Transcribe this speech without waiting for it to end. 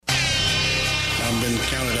I've been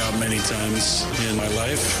counted out many times in my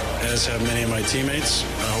life, as have many of my teammates.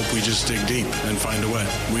 I hope we just dig deep and find a way.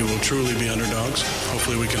 We will truly be underdogs.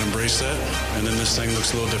 Hopefully we can embrace that, and then this thing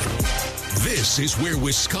looks a little different. This is where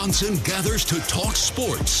Wisconsin gathers to talk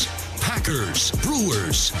sports. Packers,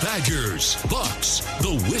 Brewers, Badgers, Bucks.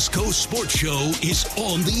 The Wisco Sports Show is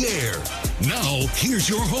on the air. Now, here's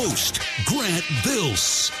your host, Grant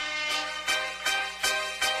Bills.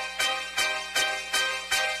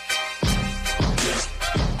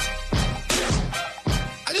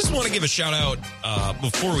 I just want to give a shout out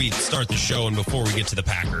before we start the show and before we get to the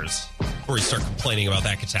Packers, before we start complaining about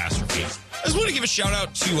that catastrophe. I just want to give a shout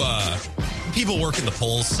out to people working the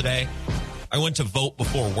polls today. I went to vote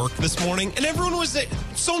before work this morning, and everyone was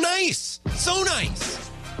so nice. So nice.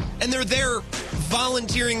 And they're there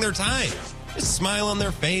volunteering their time. Just smile on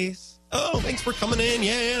their face. Oh, thanks for coming in.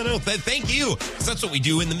 Yeah, no, thank you. Because that's what we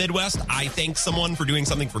do in the Midwest. I thank someone for doing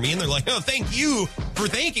something for me, and they're like, oh, thank you for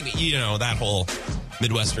thanking me. You know, that whole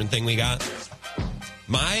Midwestern thing we got.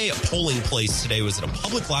 My polling place today was at a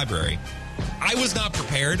public library. I was not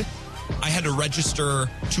prepared. I had to register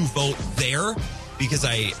to vote there because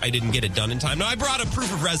I didn't get it done in time. Now, I brought a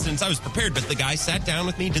proof of residence. I was prepared, but the guy sat down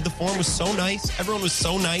with me, did the form, was so nice. Everyone was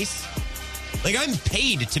so nice. Like, I'm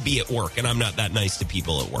paid to be at work, and I'm not that nice to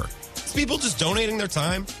people at work. It's people just donating their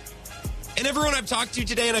time. And everyone I've talked to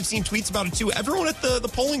today, and I've seen tweets about it too, everyone at the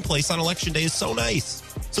polling place on Election Day is so nice.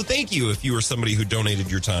 So thank you if you were somebody who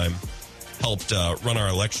donated your time, helped run our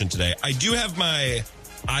election today. I do have my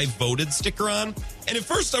I voted sticker on, and at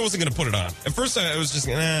first I wasn't going to put it on. At first I was just,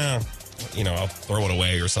 I'll throw it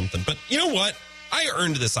away or something. But you know what? I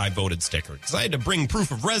earned this I voted sticker because I had to bring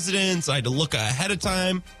proof of residence. I had to look ahead of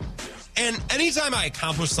time. And anytime I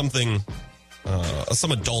accomplish something,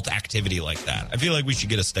 some adult activity like that, I feel like we should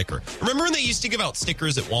get a sticker. Remember when they used to give out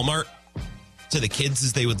stickers at Walmart to the kids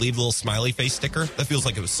as they would leave a little smiley face sticker? That feels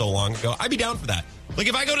like it was so long ago. I'd be down for that. Like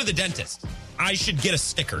if I go to the dentist, I should get a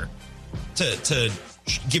sticker to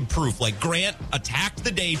give proof. Like Grant attacked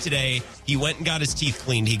the day today. He went and got his teeth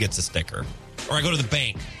cleaned. He gets a sticker. Or I go to the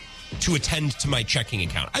bank to attend to my checking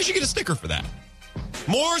account. I should get a sticker for that.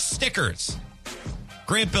 More stickers.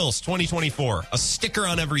 Grant Bills 2024. A sticker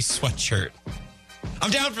on every sweatshirt. I'm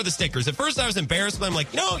down for the stickers. At first I was embarrassed, but I'm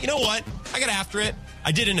like, you know what? I got after it.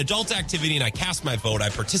 I did an adult activity and I cast my vote. I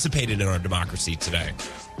participated in our democracy today.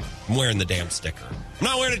 I'm wearing the damn sticker. I'm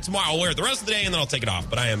not wearing it tomorrow. I'll wear it the rest of the day and then I'll take it off.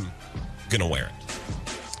 But I am going to wear it.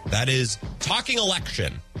 That is talking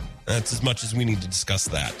election. That's as much as we need to discuss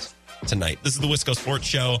that tonight. This is the Wisco Sports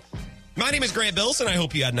Show. My name is Grant Bills, and I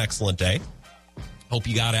hope you had an excellent day. Hope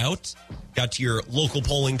you got out, got to your local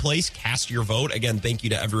polling place, cast your vote. Again, thank you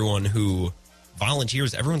to everyone who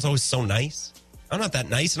volunteers. Everyone's always so nice. I'm not that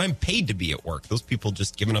nice, and I'm paid to be at work. Those people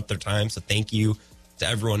just giving up their time, so thank you to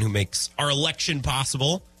everyone who makes our election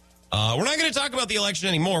possible. We're not going to talk about the election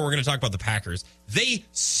anymore. We're going to talk about the Packers. They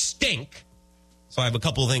stink. So I have a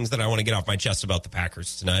couple of things that I want to get off my chest about the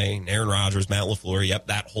Packers tonight. Aaron Rodgers, Matt LaFleur, yep,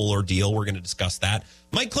 that whole ordeal. We're going to discuss that.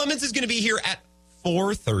 Mike Clemens is going to be here at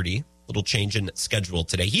 4:30. Little change in schedule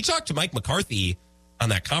today. He talked to Mike McCarthy on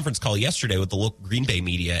that conference call yesterday with the local Green Bay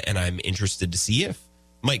media, and I'm interested to see if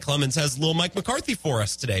Mike Clemens has little Mike McCarthy for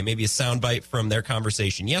us today. Maybe a soundbite from their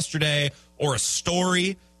conversation yesterday or a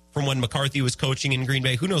story from when McCarthy was coaching in Green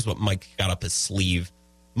Bay. Who knows what Mike got up his sleeve.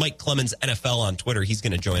 Mike Clemens NFL on Twitter. He's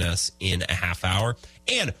going to join us in a half hour.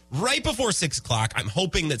 And right before 6 o'clock, I'm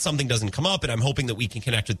hoping that something doesn't come up, and I'm hoping that we can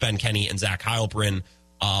connect with Ben Kenny and Zach Heilprin.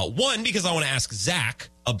 One, because I want to ask Zach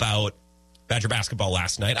about Badger basketball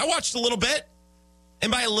last night. I watched a little bit. And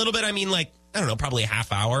by a little bit, I mean probably a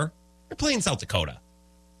half hour. They're playing South Dakota.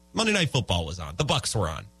 Monday Night Football was on. The Bucks were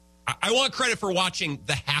on. I want credit for watching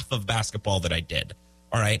the half of basketball that I did.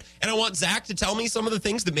 All right. And I want Zach to tell me some of the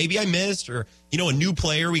things that maybe I missed or, a new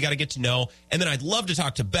player we got to get to know. And then I'd love to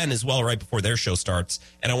talk to Ben as well right before their show starts.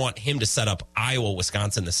 And I want him to set up Iowa,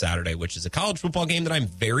 Wisconsin this Saturday, which is a college football game that I'm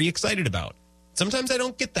very excited about. Sometimes I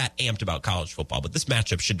don't get that amped about college football, but this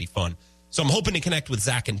matchup should be fun. So I'm hoping to connect with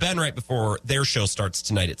Zach and Ben right before their show starts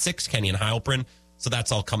tonight at 6, Kenny and Heilprin. So that's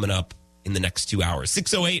all coming up in the next 2 hours.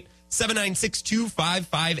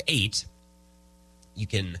 608-796-2558. You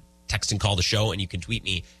can text and call the show, and you can tweet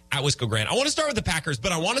me at Wisco Grant. I want to start with the Packers,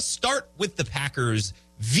 but I want to start with the Packers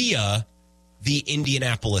via the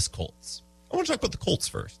Indianapolis Colts. I want to talk about the Colts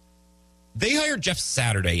first. They hired Jeff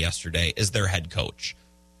Saturday yesterday as their head coach,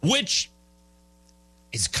 which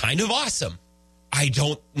is kind of awesome. I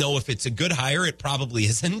don't know if it's a good hire. It probably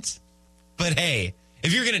isn't. But hey,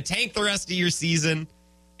 if you're going to tank the rest of your season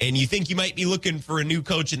and you think you might be looking for a new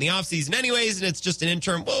coach in the offseason anyways, and it's just an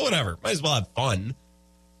interim, well, whatever. Might as well have fun.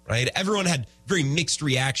 right? Everyone had very mixed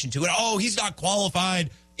reaction to it. Oh, he's not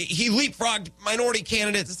qualified. He leapfrogged minority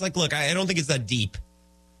candidates. It's like, look, I don't think it's that deep.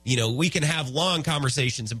 We can have long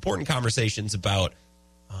conversations, important conversations about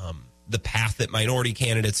the path that minority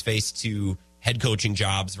candidates face to head coaching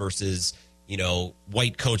jobs versus,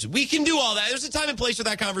 white coaches. We can do all that. There's a time and place for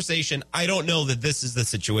that conversation. I don't know that this is the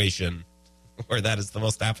situation where that is the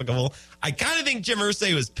most applicable. I kind of think Jim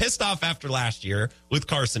Irsay was pissed off after last year with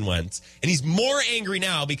Carson Wentz, and he's more angry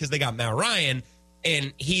now because they got Matt Ryan,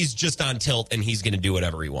 and he's just on tilt, and he's going to do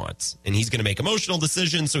whatever he wants, and he's going to make emotional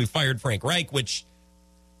decisions. So he fired Frank Reich, which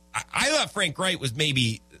I thought Frank Reich was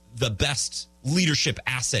maybe the best leadership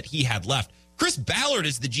asset he had left. Chris Ballard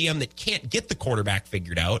is the GM that can't get the quarterback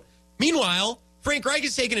figured out. Meanwhile, Frank Reich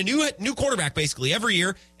has taken a new quarterback basically every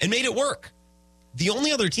year and made it work. The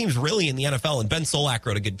only other teams really in the NFL, and Ben Solak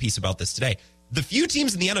wrote a good piece about this today, the few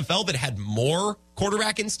teams in the NFL that had more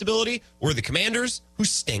quarterback instability were the Commanders, who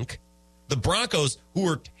stink, the Broncos, who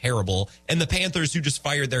are terrible, and the Panthers, who just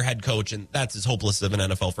fired their head coach, and that's as hopeless of an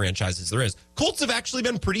NFL franchise as there is. Colts have actually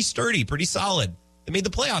been pretty sturdy, pretty solid. They made the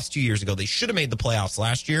playoffs 2 years ago. They should have made the playoffs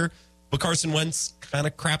last year, but Carson Wentz kind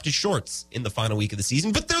of crapped his shorts in the final week of the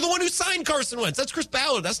season. But they're the one who signed Carson Wentz. That's Chris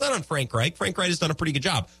Ballard. That's not on Frank Reich. Frank Reich has done a pretty good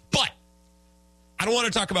job. But I don't want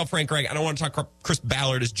to talk about Frank Reich. I don't want to talk Chris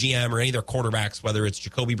Ballard as GM or any of their quarterbacks, whether it's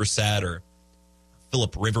Jacoby Brissett or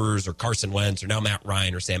Phillip Rivers or Carson Wentz or now Matt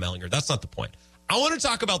Ryan or Sam Ehlinger. That's not the point. I want to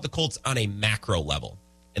talk about the Colts on a macro level.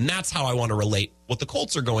 And that's how I want to relate what the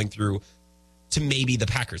Colts are going through to maybe the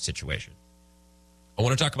Packers situation. I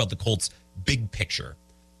want to talk about the Colts' big picture.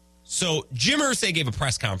 So Jim Irsay gave a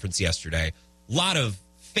press conference yesterday. A lot of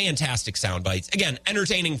fantastic sound bites. Again,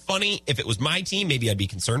 entertaining, funny. If it was my team, maybe I'd be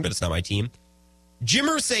concerned, but it's not my team. Jim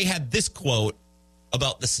Irsay had this quote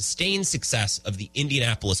about the sustained success of the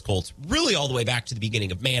Indianapolis Colts, really all the way back to the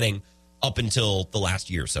beginning of Manning up until the last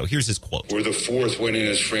year or so. Here's his quote. We're the fourth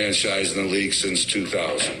winningest franchise in the league since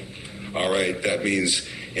 2000. All right, that means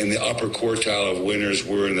in the upper quartile of winners,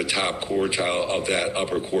 we're in the top quartile of that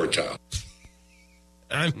upper quartile.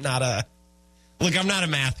 I'm not a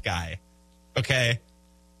math guy, okay?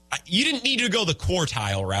 You didn't need to go the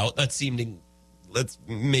quartile route. That's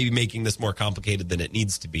maybe making this more complicated than it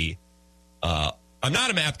needs to be. I'm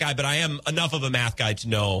not a math guy, but I am enough of a math guy to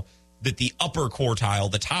know that the upper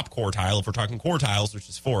quartile, the top quartile, if we're talking quartiles, which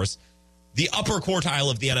is fourths, the upper quartile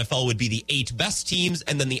of the NFL would be the 8 best teams,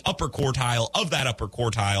 and then the upper quartile of that upper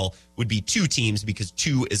quartile would be 2 teams because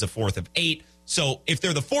 2 is a fourth of 8. So if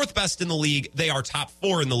they're the 4th best in the league, they are top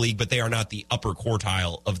 4 in the league, but they are not the upper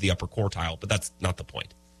quartile of the upper quartile. But that's not the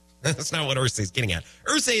point. That's not what Irsay is getting at.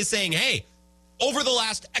 Irsay is saying, hey, over the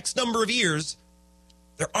last X number of years,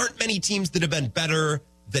 there aren't many teams that have been better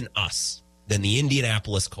than us, than the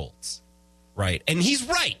Indianapolis Colts, right? And he's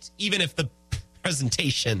right, even if the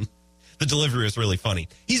presentation, the delivery is really funny.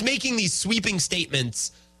 He's making these sweeping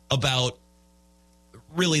statements about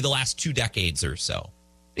really the last 2 decades or so.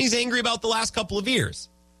 He's angry about the last couple of years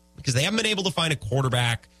because they haven't been able to find a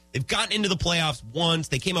quarterback. They've gotten into the playoffs once.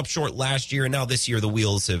 They came up short last year, and now this year the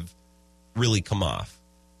wheels have really come off.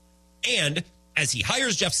 And as he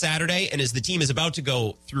hires Jeff Saturday and as the team is about to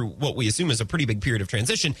go through what we assume is a pretty big period of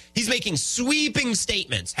transition, he's making sweeping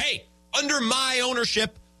statements. Hey, under my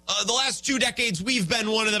ownership, the last 2 decades, we've been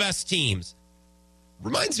one of the best teams.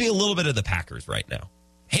 Reminds me a little bit of the Packers right now.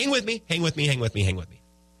 Hang with me.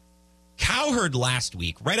 Cowherd last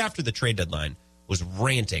week, right after the trade deadline, was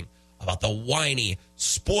ranting about the whiny,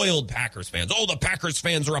 spoiled Packers fans. Oh, the Packers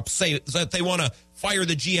fans are upset that they want to fire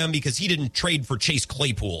the GM because he didn't trade for Chase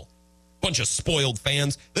Claypool. Bunch of spoiled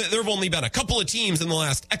fans. There have only been a couple of teams in the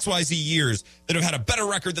last XYZ years that have had a better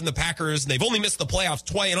record than the Packers, and they've only missed the playoffs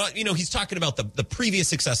twice. And, he's talking about the previous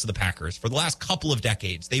success of the Packers for the last couple of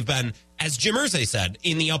decades. They've been, as Jim Irsay said,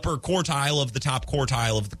 in the upper quartile of the top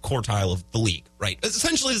quartile of the quartile of the league, right? It's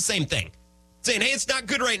essentially the same thing. Saying, hey, it's not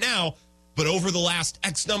good right now, but over the last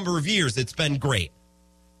X number of years, it's been great.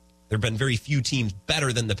 There have been very few teams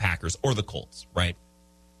better than the Packers or the Colts, right?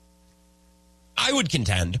 I would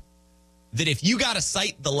contend that if you got to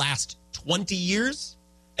cite the last 20 years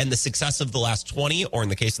and the success of the last 20, or in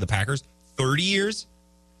the case of the Packers, 30 years,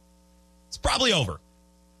 it's probably over.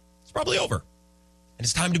 It's probably over. And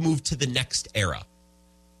it's time to move to the next era.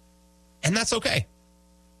 And that's okay.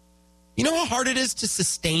 You know how hard it is to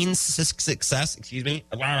sustain success? Excuse me.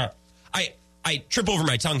 I trip over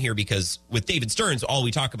my tongue here because with David Stearns, all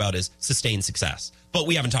we talk about is sustained success. But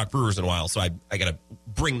we haven't talked Brewers in a while, so I got to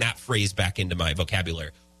bring that phrase back into my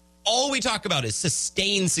vocabulary. All we talk about is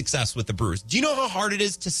sustained success with the Brewers. Do you know how hard it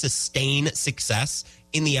is to sustain success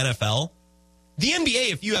in the NFL? The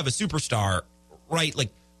NBA, if you have a superstar, right,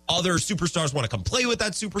 like Other superstars want to come play with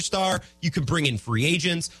that superstar. You can bring in free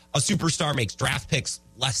agents. A superstar makes draft picks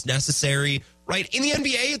less necessary, right? In the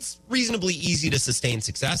NBA, it's reasonably easy to sustain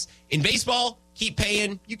success. In baseball, keep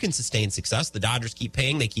paying, you can sustain success. The Dodgers keep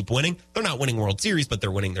paying, they keep winning. They're not winning World Series, but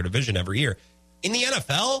they're winning their division every year. In the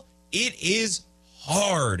NFL, it is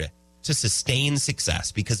hard to sustain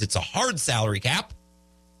success because it's a hard salary cap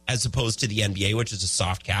as opposed to the NBA, which is a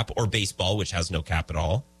soft cap, or baseball, which has no cap at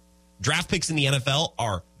all. Draft picks in the NFL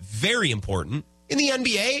are very important. In the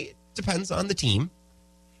NBA, it depends on the team.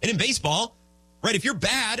 And in baseball, right, if you're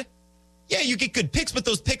bad, yeah, you get good picks, but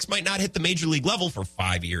those picks might not hit the major league level for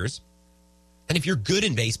 5 years. And if you're good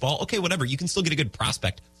in baseball, okay, whatever, you can still get a good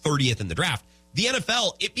prospect 30th in the draft. The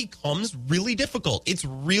NFL, it becomes really difficult. It's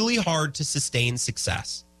really hard to sustain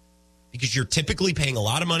success because you're typically paying a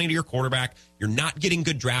lot of money to your quarterback. You're not getting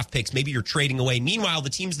good draft picks. Maybe you're trading away. Meanwhile, the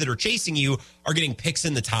teams that are chasing you are getting picks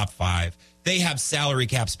in the top 5. They have salary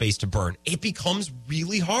cap space to burn. It becomes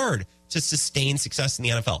really hard to sustain success in the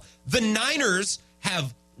NFL. The Niners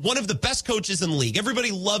have one of the best coaches in the league.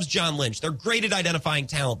 Everybody loves John Lynch. They're great at identifying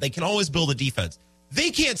talent. They can always build a defense.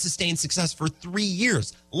 They can't sustain success for 3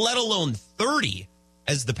 years, let alone 30,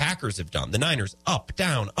 as the Packers have done. The Niners, up,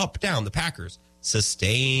 down, up, down. The Packers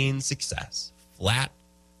sustain success, flat,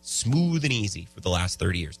 smooth, and easy for the last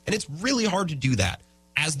 30 years. And it's really hard to do that,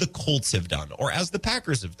 as the Colts have done, or as the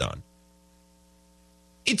Packers have done.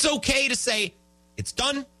 It's okay to say, it's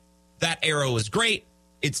done. That era was great.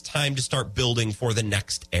 It's time to start building for the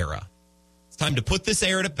next era. It's time to put this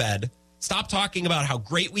era to bed. Stop talking about how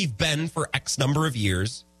great we've been for X number of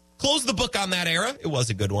years. Close the book on that era. It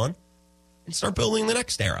was a good one. And start building the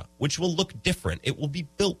next era, which will look different. It will be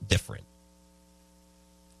built different.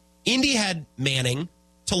 Indy had Manning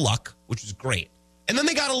to Luck, which was great. And then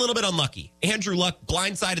they got a little bit unlucky. Andrew Luck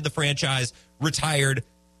blindsided the franchise, retired.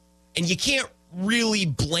 And you can't really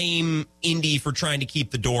blame Indy for trying to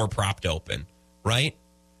keep the door propped open, right?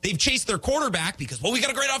 They've chased their quarterback because, well, we got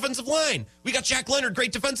a great offensive line. We got Jack Leonard,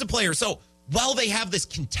 great defensive player. So while they have this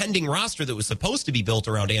contending roster that was supposed to be built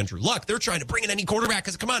around Andrew Luck, they're trying to bring in any quarterback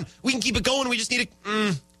because, come on, we can keep it going. We just need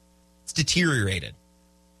to... It's deteriorated.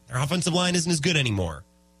 Their offensive line isn't as good anymore.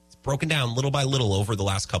 It's broken down little by little over the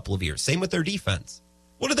last couple of years. Same with their defense.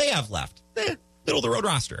 What do they have left? Middle-of-the-road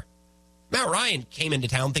roster. Matt Ryan came into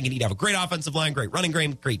town thinking he'd have a great offensive line, great running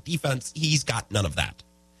game, great defense. He's got none of that.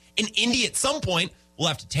 In Indy, at some point, we'll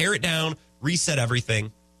have to tear it down, reset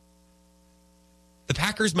everything. The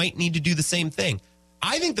Packers might need to do the same thing.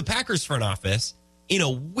 I think the Packers front office, in a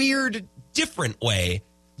weird, different way,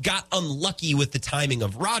 got unlucky with the timing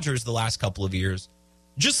of Rodgers the last couple of years,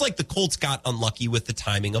 just like the Colts got unlucky with the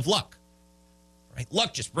timing of Luck. Right?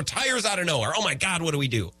 Luck just retires out of nowhere. Oh, my God, what do we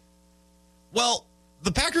do? Well,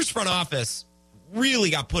 the Packers front office really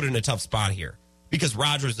got put in a tough spot here because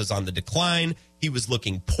Rodgers is on the decline. He was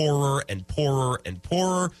looking poorer and poorer and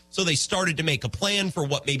poorer. So they started to make a plan for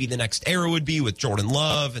what maybe the next era would be with Jordan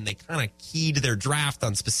Love. And they kind of keyed their draft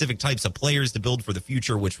on specific types of players to build for the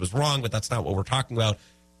future, which was wrong, but that's not what we're talking about.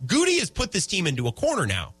 Goody has put this team into a corner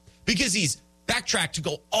now because he's backtracked to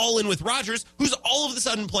go all in with Rodgers, who's all of a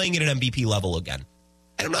sudden playing at an MVP level again.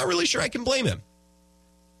 And I'm not really sure I can blame him.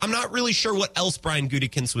 I'm not really sure what else Brian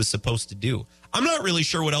Gutekunst was supposed to do. I'm not really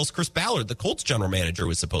sure what else Chris Ballard, the Colts general manager,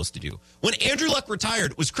 was supposed to do. When Andrew Luck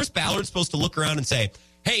retired, was Chris Ballard supposed to look around and say,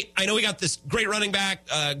 hey, I know we got this great running back,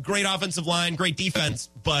 great offensive line, great defense,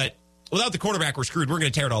 but without the quarterback, we're screwed. We're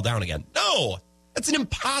going to tear it all down again. No, that's an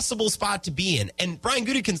impossible spot to be in. And Brian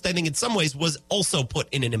Gutekunst, I think, in some ways, was also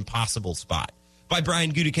put in an impossible spot by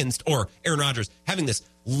Brian Gutekunst or Aaron Rodgers having this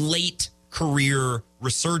late career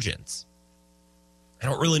resurgence. I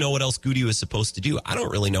don't really know what else Goody was supposed to do. I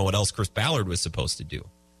don't really know what else Chris Ballard was supposed to do.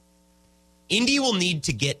 Indy will need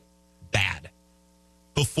to get bad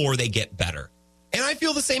before they get better. And I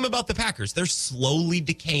feel the same about the Packers. They're slowly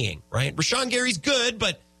decaying, right? Rashawn Gary's good,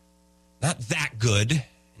 but not that good.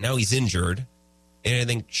 Now he's injured. And I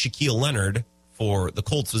think Shaquille Leonard for the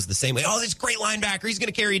Colts was the same way. Oh, this great linebacker. He's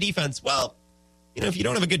going to carry a defense. Well, you know, if you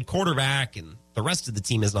don't have a good quarterback and the rest of the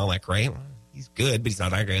team isn't all that great, well, he's good, but he's not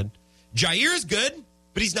that good. Jair's good,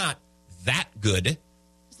 but he's not that good.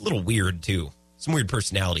 He's a little weird, too. Some weird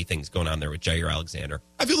personality things going on there with Jair Alexander.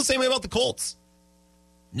 I feel the same way about the Colts.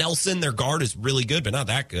 Nelson, their guard, is really good, but not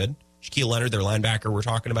that good. Shaquille Leonard, their linebacker we're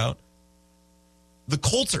talking about. The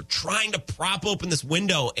Colts are trying to prop open this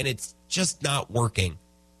window, and it's just not working.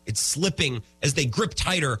 It's slipping as they grip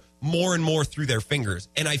tighter more and more through their fingers.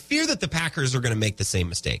 And I fear that the Packers are going to make the same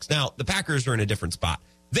mistakes. Now, the Packers are in a different spot.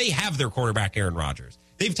 They have their quarterback, Aaron Rodgers.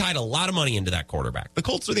 They've tied a lot of money into that quarterback. The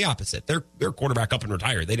Colts are the opposite. Their quarterback up and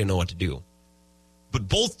retired. They didn't know what to do. But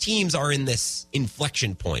both teams are in this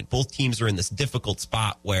inflection point. Both teams are in this difficult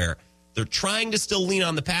spot where they're trying to still lean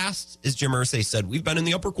on the past. As Jim Irsay said, we've been in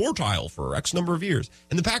the upper quartile for X number of years.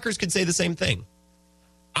 And the Packers could say the same thing.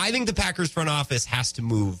 I think the Packers front office has to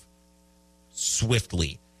move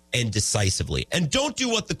swiftly and decisively. And don't do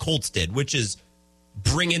what the Colts did, which is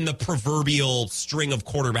bring in the proverbial string of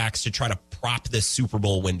quarterbacks to try to prop this Super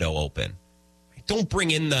Bowl window open. Don't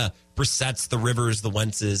bring in the Brissetts, the Rivers, the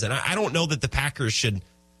Wentzes. And I don't know that the Packers should,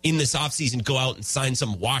 in this offseason, go out and sign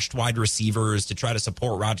some washed wide receivers to try to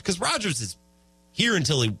support Rodgers. Because Rodgers is here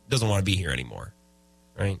until he doesn't want to be here anymore.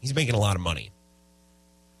 Right? He's making a lot of money.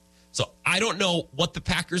 So I don't know what the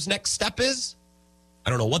Packers' next step is. I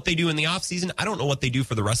don't know what they do in the offseason. I don't know what they do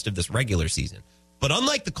for the rest of this regular season. But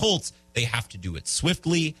unlike the Colts, they have to do it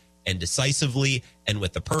swiftly and decisively and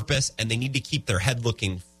with a purpose. And they need to keep their head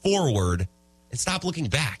looking forward and stop looking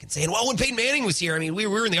back and saying, well, when Peyton Manning was here, I mean, we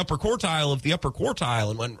were in the upper quartile of the upper quartile.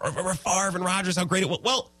 And when Favre and Rodgers, how great it was.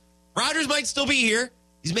 Well, Rodgers might still be here.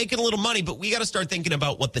 He's making a little money, but we got to start thinking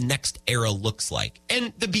about what the next era looks like.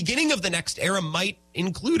 And the beginning of the next era might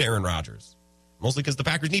include Aaron Rodgers, mostly because the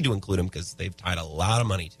Packers need to include him because they've tied a lot of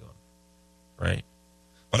money to him, right?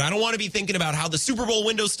 But I don't want to be thinking about how the Super Bowl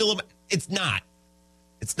window's still open. It's not.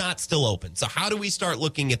 It's not still open. So how do we start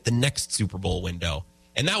looking at the next Super Bowl window?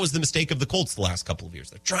 And that was the mistake of the Colts the last couple of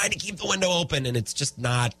years. They're trying to keep the window open, and it's just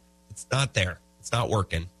not, it's not there. It's not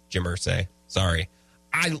working, Jim Irsay. Sorry.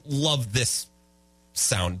 I love this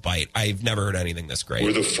sound bite. I've never heard anything this great.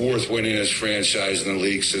 We're the fourth winningest franchise in the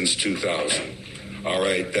league since 2000. All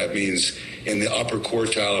right, that means in the upper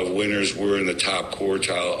quartile of winners, we're in the top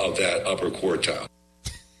quartile of that upper quartile.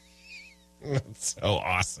 That's so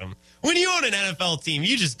awesome. When you own an NFL team,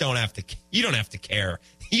 you just don't have to care.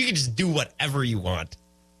 You can just do whatever you want.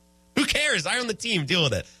 Who cares? I own the team. Deal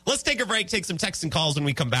with it. Let's take a break, take some texts and calls when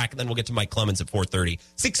we come back, and then we'll get to Mike Clemens at 4:30.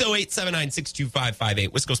 608-796-2558.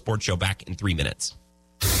 Wisco Sports Show back in 3 minutes.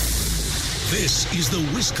 This is the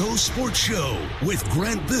Wisco Sports Show with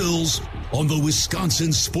Grant Bills on the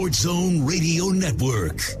Wisconsin Sports Zone Radio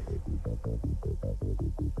Network.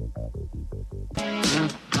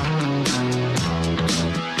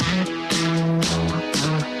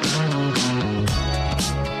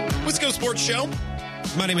 Wisco Sports Show.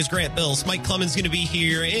 My name is Grant Bills. Mike Clemens is going to be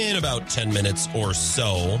here in about 10 minutes or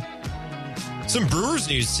so. Some Brewers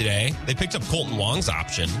news today. They picked up Colton Wong's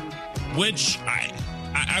option, which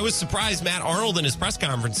I was surprised Matt Arnold in his press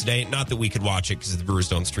conference today, not that we could watch it because the Brewers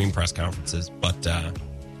don't stream press conferences, but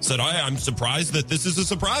said, I'm surprised that this is a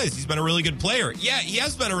surprise. He's been a really good player. Yeah, he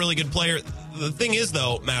has been a really good player. The thing is,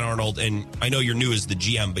 though, Matt Arnold, and I know you're new as the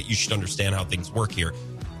GM, but you should understand how things work here.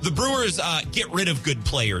 The Brewers get rid of good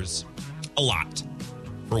players a lot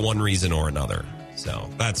for one reason or another. So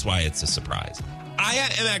that's why it's a surprise. I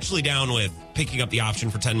am actually down with picking up the option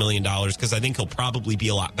for $10 million because I think he'll probably be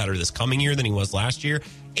a lot better this coming year than he was last year.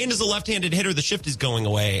 And as a left-handed hitter, the shift is going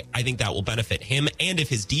away. I think that will benefit him. And if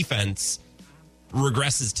his defense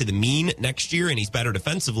regresses to the mean next year and he's better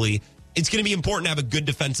defensively, it's going to be important to have a good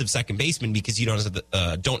defensive second baseman because you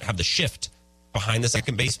don't have the shift behind the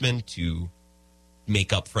second baseman to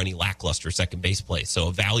make up for any lackluster second base play. So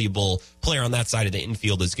a valuable player on that side of the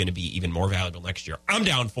infield is going to be even more valuable next year. I'm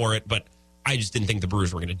down for it, but I just didn't think the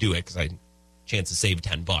Brewers were going to do it because I had a chance to save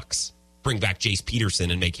 $10. Bring back Jace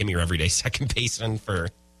Peterson and make him your everyday second baseman for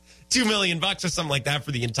 $2 million or something like that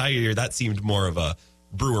for the entire year. That seemed more of a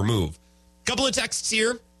Brewer move. Couple of texts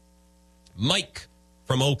here. Mike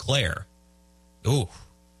from Eau Claire. Ooh,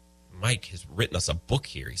 Mike has written us a book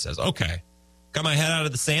here. He says, okay, got my head out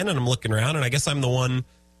of the sand and I'm looking around, and I guess I'm the one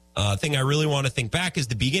thing I really want to think back is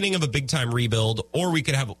the beginning of a big-time rebuild, or we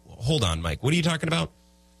could have, hold on, Mike, what are you talking about?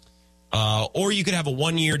 Or you could have a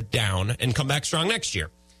 1 year down and come back strong next year.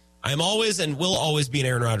 I'm always and will always be an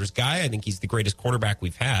Aaron Rodgers guy. I think he's the greatest quarterback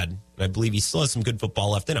we've had, and I believe he still has some good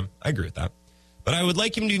football left in him. I agree with that. But I would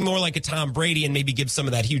like him to be more like a Tom Brady and maybe give some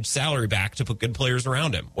of that huge salary back to put good players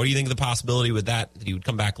around him. What do you think of the possibility with that he would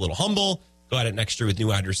come back a little humble, go at it next year with new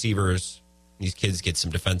wide receivers, these kids get some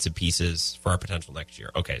defensive pieces for our potential next year?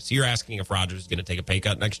 Okay, so you're asking if Rodgers is going to take a pay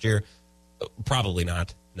cut next year? Probably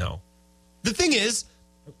not, no. The thing is,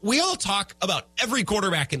 we all talk about every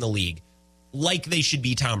quarterback in the league like they should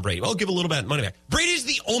be Tom Brady. Well, give a little bit of money back. Brady's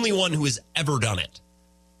the only one who has ever done it.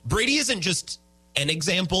 Brady isn't just an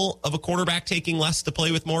example of a quarterback taking less to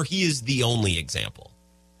play with more. He is the only example.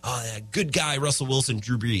 Oh, yeah, good guy, Russell Wilson,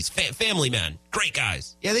 Drew Brees, family men, great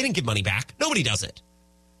guys. Yeah, they didn't give money back. Nobody does it.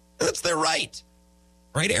 That's their right.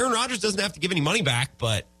 Right? Aaron Rodgers doesn't have to give any money back,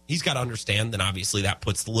 but he's got to understand that obviously that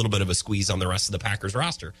puts a little bit of a squeeze on the rest of the Packers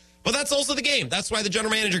roster. But that's also the game. That's why the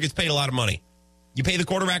general manager gets paid a lot of money. You pay the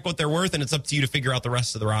quarterback what they're worth, and it's up to you to figure out the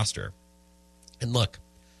rest of the roster. And look,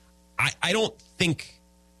 I don't think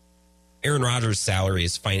Aaron Rodgers' salary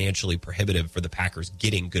is financially prohibitive for the Packers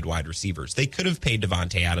getting good wide receivers. They could have paid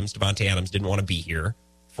Davante Adams. Davante Adams didn't want to be here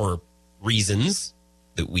for reasons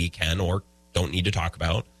that we can or don't need to talk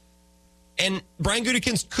about. And Brian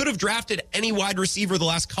Gutekunst could have drafted any wide receiver the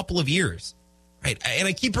last couple of years. Right? And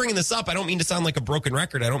I keep bringing this up. I don't mean to sound like a broken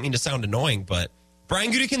record. I don't mean to sound annoying, but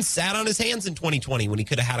Brian Gutekunst sat on his hands in 2020 when he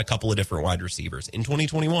could have had a couple of different wide receivers. In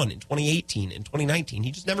 2021, in 2018, in 2019,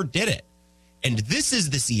 he just never did it. And this is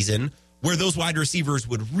the season where those wide receivers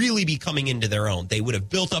would really be coming into their own. They would have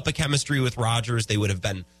built up a chemistry with Rodgers. They would have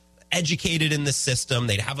been educated in the system.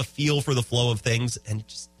 They'd have a feel for the flow of things. And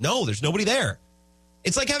just, no, there's nobody there.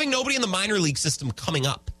 It's like having nobody in the minor league system coming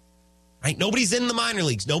up. Right? Nobody's in the minor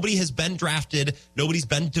leagues. Nobody has been drafted. Nobody's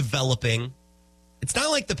been developing. It's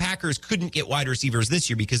not like the Packers couldn't get wide receivers this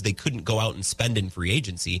year because they couldn't go out and spend in free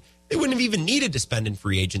agency. They wouldn't have even needed to spend in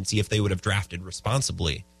free agency if they would have drafted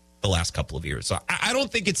responsibly the last couple of years. So I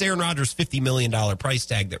don't think it's Aaron Rodgers' $50 million price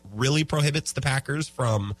tag that really prohibits the Packers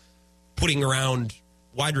from putting around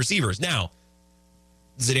wide receivers. Now,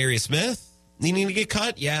 Zadarius Smith needing to get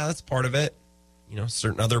cut? Yeah, that's part of it. You know,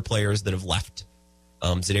 certain other players that have left.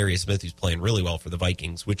 Zadarius Smith, who's playing really well for the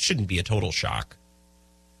Vikings, which shouldn't be a total shock.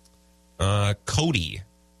 Cody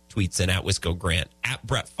tweets in at Wisco Grant. At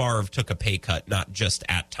Brett Favre took a pay cut, not just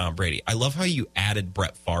at Tom Brady. I love how you added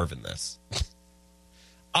Brett Favre in this.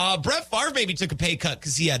 Brett Favre maybe took a pay cut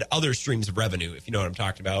because he had other streams of revenue, if you know what I'm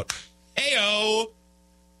talking about. Heyo.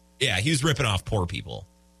 Yeah, he was ripping off poor people.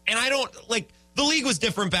 And I don't, like, the league was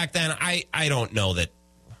different back then. I don't know that,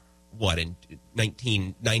 in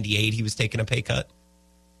 1998 he was taking a pay cut?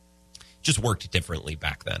 Just worked differently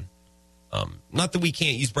back then. Not that we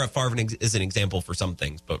can't use Brett Favre as an example for some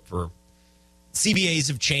things, but for CBAs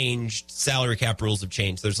have changed, salary cap rules have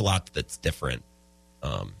changed. There's a lot that's different.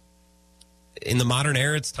 In the modern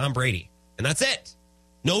era, it's Tom Brady, and that's it.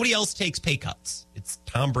 Nobody else takes pay cuts. It's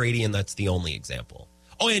Tom Brady, and that's the only example.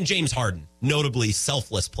 Oh, and James Harden, notably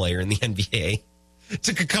selfless player in the NBA,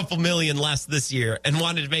 took a couple million less this year and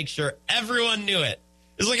wanted to make sure everyone knew it.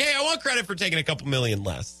 It's like, hey, I want credit for taking a couple million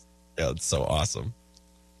less. Yeah, it's so awesome.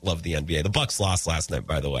 Love the NBA. The Bucks lost last night,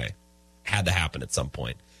 by the way. Had to happen at some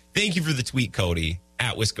point. Thank you for the tweet, Cody,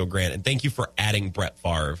 at Wisco Grant, and thank you for adding Brett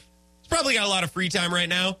Favre. He's probably got a lot of free time right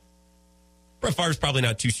now. Brett Favre's probably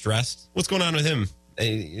not too stressed. What's going on with him?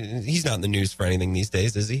 He's not in the news for anything these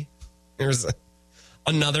days, is he? There's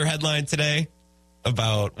another headline today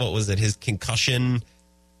about, what was it, his concussion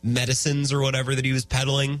medicines or whatever that he was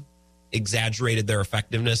peddling, exaggerated their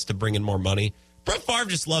effectiveness to bring in more money. Brett Favre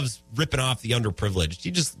just loves ripping off the underprivileged. He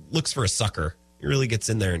just looks for a sucker. He really gets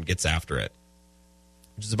in there and gets after it,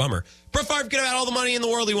 which is a bummer. Brett Favre could have had all the money in the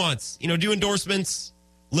world he wants. You know, do endorsements,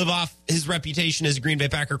 live off his reputation as a Green Bay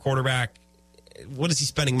Packer quarterback. What is he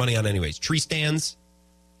spending money on anyways? Tree stands?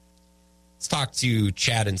 Let's talk to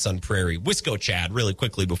Chad in Sun Prairie. Wisco Chad, really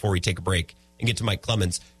quickly before we take a break and get to Mike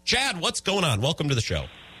Clemens. Chad, what's going on? Welcome to the show.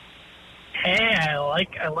 Hey, I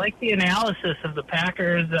like the analysis of the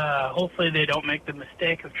Packers. Hopefully they don't make the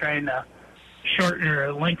mistake of trying to shorten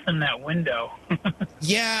or lengthen that window.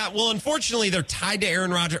 Yeah, well, unfortunately, they're tied to Aaron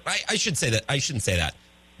Rodgers. I should say that. I shouldn't say that.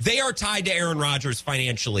 They are tied to Aaron Rodgers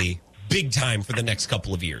financially big time for the next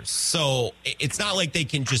couple of years. So it's not like they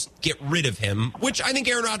can just get rid of him, which I think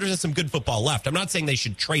Aaron Rodgers has some good football left. I'm not saying they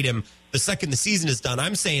should trade him the second the season is done.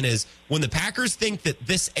 I'm saying is when the Packers think that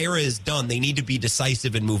this era is done, they need to be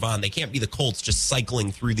decisive and move on. They can't be the Colts just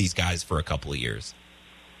cycling through these guys for a couple of years.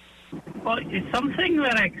 Well, it's something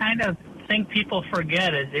that I kind of think people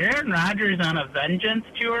forget is Aaron Rodgers on a vengeance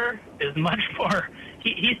tour is much more.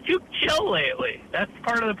 He's too chill lately. That's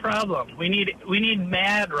part of the problem. We need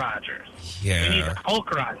mad Rodgers. Yeah. We need Hulk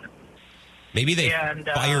Rodgers. Maybe they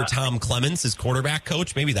fire Tom Clements as quarterback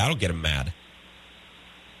coach. Maybe that'll get him mad.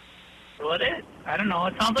 Will it? I don't know.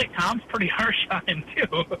 It sounds like Tom's pretty harsh on him,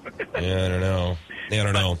 too. Yeah, I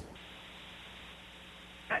don't know.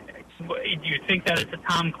 Do you think that it's a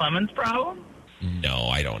Tom Clements problem? No,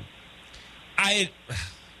 I don't.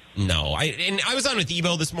 No. I was on with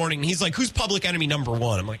Ebo this morning, and he's like, who's public enemy number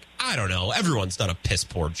one? I'm like, I don't know. Everyone's done a piss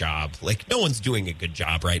poor job. Like, no one's doing a good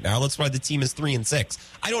job right now. That's why the team is 3-6.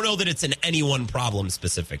 I don't know that it's an any one problem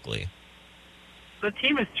specifically. The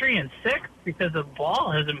team is 3-6 because the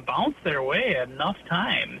ball hasn't bounced their way enough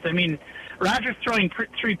times. I mean, Rodgers throwing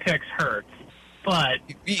 3 picks hurts, but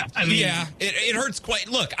I mean, yeah, it hurts quite.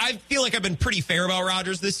 Look, I feel like I've been pretty fair about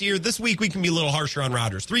Rodgers this year. This week we can be a little harsher on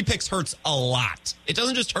Rodgers. 3 picks hurts a lot. It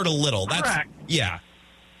doesn't just hurt a little. That's correct. Yeah.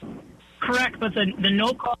 Correct, but the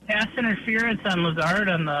no-call pass interference on Lazard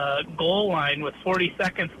on the goal line with 40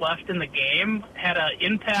 seconds left in the game had an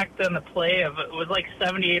impact on the play of, it was like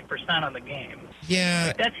 78% on the game.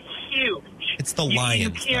 Yeah. That's huge. It's the Lions, You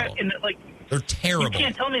can't, though. and They're terrible. You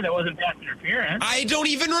can't tell me that wasn't pass interference. I don't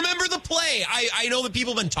even remember the play. I know that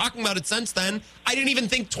people have been talking about it since then. I didn't even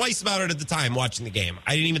think twice about it at the time watching the game.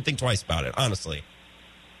 I didn't even think twice about it, honestly.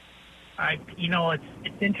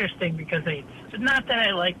 It's interesting because it's not that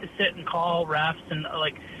I like to sit and call refs and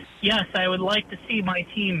yes, I would like to see my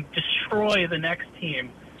team destroy the next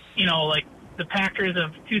team. Like the Packers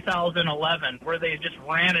of 2011, where they just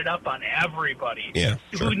ran it up on everybody. Yeah,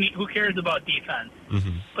 sure. Who cares about defense?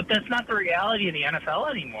 Mm-hmm. But that's not the reality of the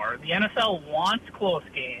NFL anymore. The NFL wants close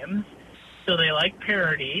games, so they like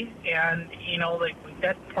parity, and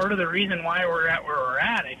that's part of the reason why we're at where we're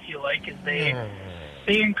at. I feel like is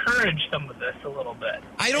they encourage some of this a little bit.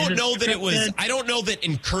 I don't know that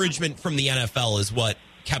encouragement from the NFL is what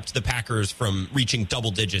kept the Packers from reaching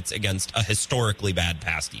double digits against a historically bad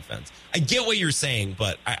pass defense. I get what you're saying,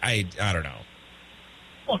 but I don't know.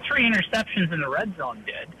 Well, 3 interceptions in the red zone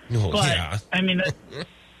did. Oh, but, yeah. I mean,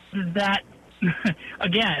 that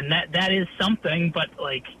again, that is something, but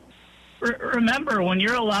remember when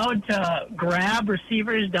you're allowed to grab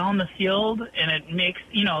receivers down the field and it makes,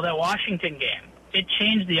 that Washington game. It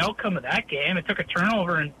changed the outcome of that game. It took a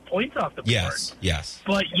turnover and points off the board. Yes.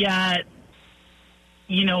 But yet,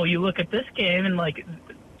 you look at this game and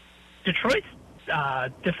Detroit's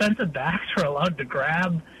defensive backs were allowed to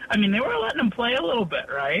grab. I mean, they were letting them play a little bit,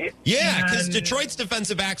 right? Yeah, because Detroit's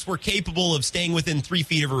defensive backs were capable of staying within 3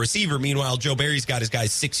 feet of a receiver. Meanwhile, Joe Barry's got his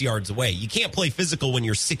guys 6 yards away. You can't play physical when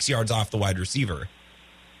you're 6 yards off the wide receiver.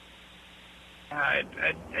 I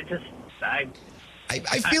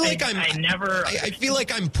feel like I feel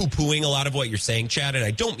like I'm poo-pooing a lot of what you're saying, Chad, and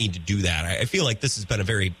I don't mean to do that. I feel like this has been a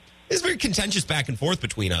very contentious back and forth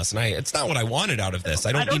between us, and it's not what I wanted out of this.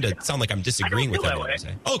 I don't mean to sound like I'm disagreeing with everything you're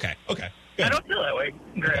saying. Okay. Good. I don't feel that way,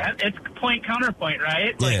 Grant. It's point counterpoint,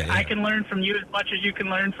 right? Yeah. I can learn from you as much as you can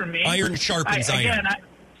learn from me. Iron sharpens iron.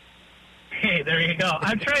 Hey, there you go.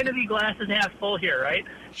 I'm trying to be glasses half full here, right?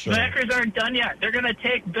 Sure. Packers aren't done yet. They're going to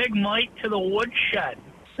take Big Mike to the woodshed.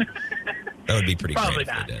 That would be pretty Probably great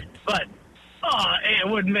if not. they did. But it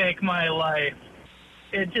would make my life.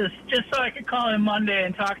 It just so I could call in Monday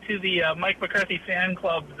and talk to the Mike McCarthy fan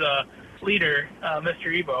club's leader,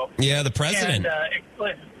 Mr. Ebo. Yeah, the president. And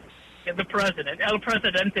explain the president, El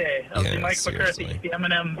Presidente of the Mike seriously. McCarthy, the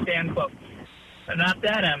Eminem fan club. Not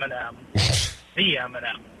that Eminem, the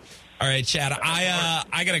Eminem. All right, Chad, I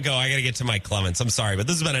got to go. I got to get to Mike Clements. I'm sorry, but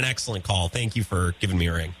this has been an excellent call. Thank you for giving me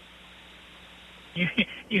a ring.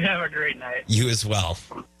 You have a great night. You as well.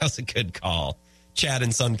 That was a good call. Chad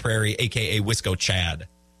in Sun Prairie, a.k.a. Wisco Chad.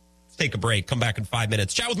 Let's take a break. Come back in 5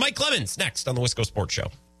 minutes. Chat with Mike Clements next on the Wisco Sports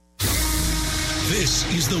Show. This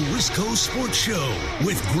is the Wisco Sports Show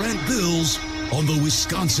with Grant Bills on the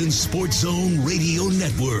Wisconsin Sports Zone Radio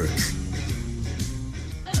Network.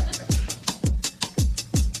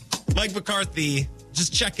 Mike McCarthy,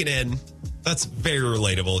 just checking in. That's very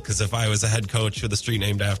relatable because if I was a head coach with a street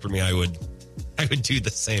named after me, I would do the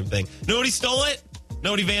same thing. Nobody stole it?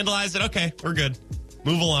 Nobody vandalized it? Okay, we're good.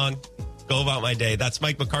 Move along. Go about my day. That's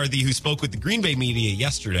Mike McCarthy, who spoke with the Green Bay media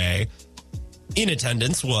yesterday. In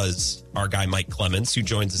attendance was our guy, Mike Clements, who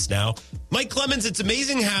joins us now. Mike Clements, it's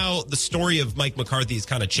amazing how the story of Mike McCarthy has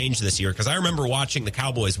kind of changed this year, because I remember watching the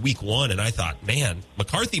Cowboys week 1, and I thought, man,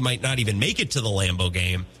 McCarthy might not even make it to the Lambeau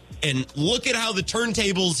game. And look at how the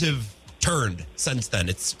turntables have turned since then.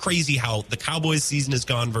 It's crazy how the Cowboys season has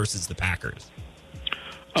gone versus the Packers.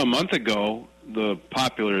 A month ago, the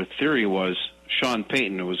popular theory was Sean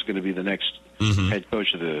Payton was going to be the next head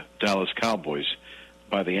coach of the Dallas Cowboys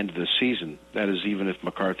by the end of the season. That is, even if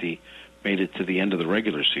McCarthy made it to the end of the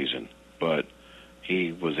regular season. But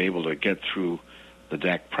he was able to get through the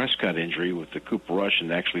Dak Prescott injury with the Cooper Rush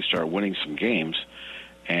and actually start winning some games.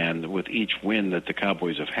 And with each win that the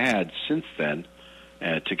Cowboys have had since then,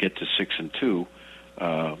 to get to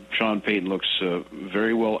 6-2, Sean Payton looks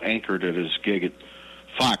very well anchored at his gig at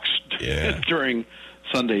Fox during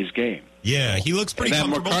Sunday's game. Yeah, he looks pretty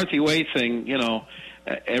comfortable. That McCarthy way thing,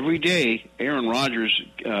 every day Aaron Rodgers,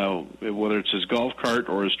 whether it's his golf cart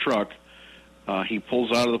or his truck, he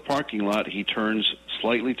pulls out of the parking lot, he turns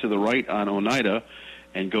slightly to the right on Oneida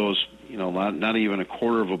and goes, not even a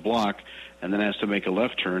quarter of a block, and then has to make a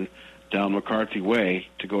left turn down McCarthy Way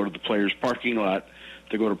to go to the players' parking lot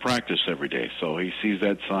to go to practice every day. So he sees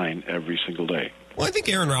that sign every single day. Well, I think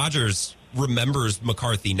Aaron Rodgers remembers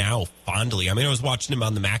McCarthy now fondly. I mean, I was watching him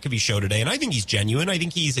on the McAfee show today, and I think he's genuine. I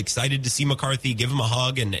think he's excited to see McCarthy, give him a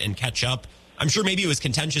hug and catch up. I'm sure maybe it was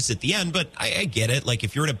contentious at the end, but I get it. Like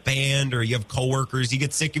if you're in a band or you have coworkers, you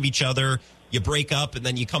get sick of each other, you break up, and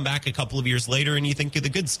then you come back a couple of years later and you think of the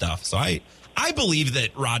good stuff. So I believe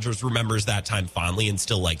that Rodgers remembers that time fondly and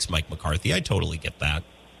still likes Mike McCarthy. I totally get that.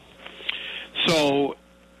 So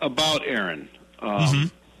about Aaron, a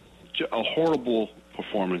horrible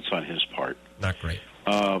performance on his part. Not great.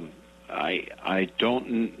 I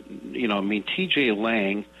don't, T.J.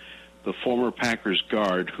 Lang, the former Packers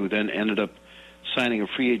guard, who then ended up signing a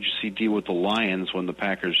free agency deal with the Lions when the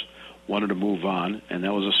Packers wanted to move on, and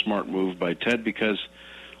that was a smart move by Ted because,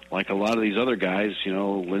 like a lot of these other guys,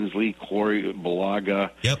 Lindsley, Corey, Balaga,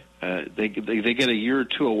 they get a year or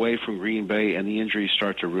two away from Green Bay, and the injuries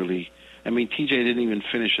start to really. TJ didn't even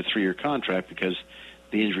finish a 3-year contract because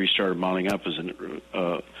the injuries started mounting up as an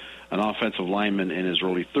offensive lineman in his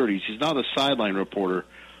early 30s. He's now the sideline reporter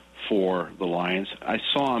for the Lions. I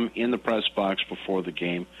saw him in the press box before the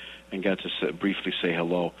game and got to briefly say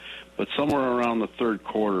hello. But somewhere around the third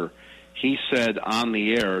quarter, he said on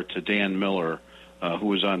the air to Dan Miller, who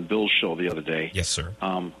was on Bill's show the other day, "Yes, sir.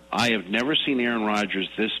 I have never seen Aaron Rodgers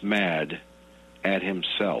this mad at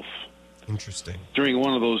himself." Interesting. During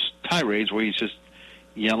one of those tirades where he's just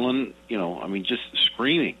yelling, just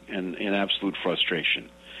screaming in absolute frustration.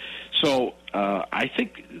 So I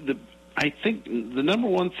think the number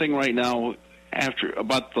one thing right now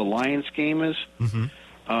about the Lions game is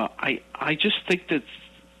I just think that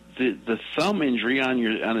the thumb injury on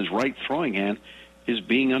his right throwing hand is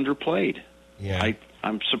being underplayed. Yeah.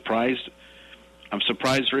 I'm surprised. I'm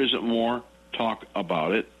surprised there isn't more talk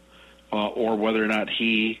about it, or whether or not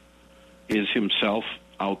he is himself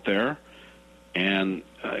out there, and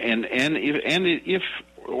if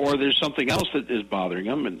or there's something else that is bothering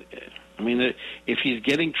him. And if he's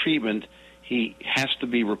getting treatment, he has to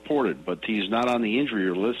be reported, but he's not on the injury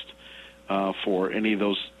list for any of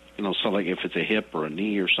those. So like if it's a hip or a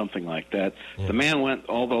knee or something like that. Yeah. The man went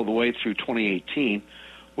all the way through 2018,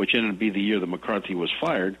 which ended up being the year that McCarthy was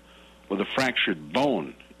fired, with a fractured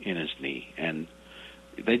bone in his knee, and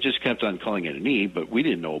they just kept on calling it a knee, but we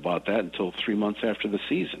didn't know about that until 3 months after the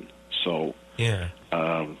season. So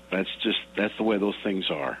that's the way those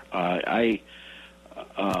things are. I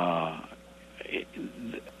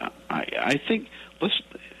think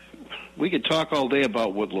we could talk all day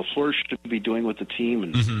about what LaFleur should be doing with the team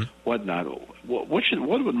and whatnot. What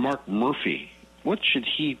would Mark Murphy? What should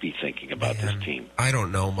he be thinking about this team? I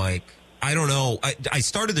don't know, Mike. I don't know. I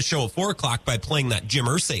started the show at 4 o'clock by playing that Jim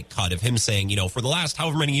Irsay cut of him saying, for the last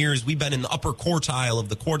however many years, we've been in the upper quartile of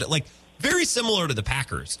the quarter. Like, very similar to the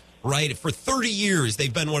Packers, right? For 30 years,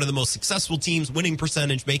 they've been one of the most successful teams, winning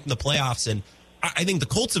percentage, making the playoffs. And I think the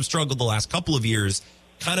Colts have struggled the last couple of years,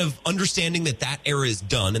 kind of understanding that era is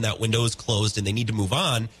done and that window is closed and they need to move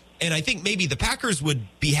on. And I think maybe the Packers would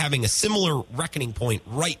be having a similar reckoning point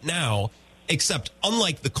right now, except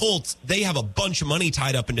unlike the Colts, they have a bunch of money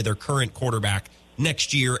tied up into their current quarterback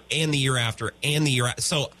next year and the year after and the year after.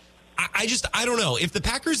 So I don't know. If the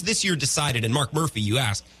Packers this year decided, and Mark Murphy, you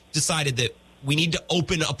asked, decided that we need to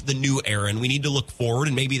open up the new era and we need to look forward,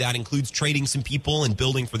 and maybe that includes trading some people and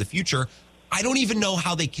building for the future, I don't even know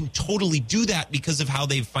how they can totally do that because of how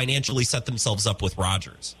they've financially set themselves up with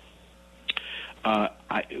Rodgers.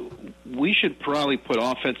 We should probably put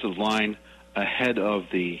offensive line ahead of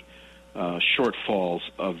the shortfalls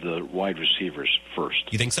of the wide receivers first.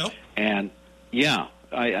 You think so? And yeah,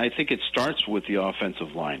 I think it starts with the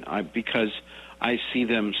offensive line because I see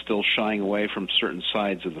them still shying away from certain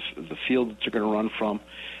sides of the field that they're going to run from,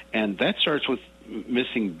 and that starts with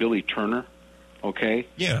missing Billy Turner. Okay.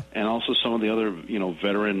 Yeah. And also some of the other,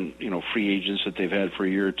 veteran, free agents that they've had for a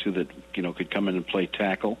year or two that, could come in and play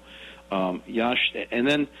tackle. Yash, and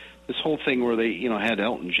then this whole thing where they, had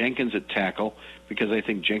Elton Jenkins at tackle because I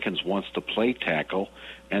think Jenkins wants to play tackle,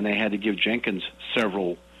 and they had to give Jenkins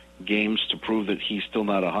several games to prove that he's still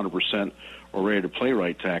not 100% or ready to play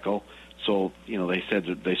right tackle. So, they said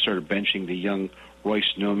that they started benching the young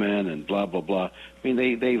Royce Newman and blah, blah, blah.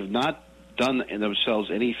 They've not done themselves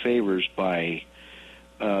any favors by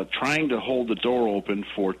trying to hold the door open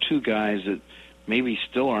for two guys that maybe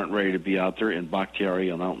still aren't ready to be out there in Bakhtiari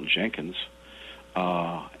and Elton Jenkins.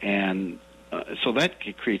 So that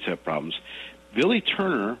creates problems. Billy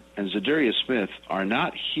Turner and Zadarius Smith are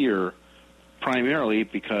not here primarily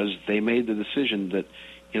because they made the decision that,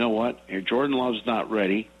 Jordan Love's not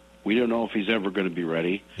ready. We don't know if he's ever going to be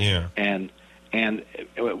ready. Yeah. And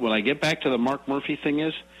when I get back to the Mark Murphy thing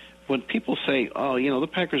is, when people say, the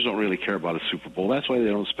Packers don't really care about a Super Bowl, that's why they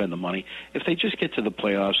don't spend the money. If they just get to the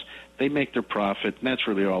playoffs, they make their profit, and that's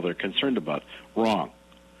really all they're concerned about. Wrong.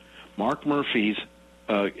 Mark Murphy's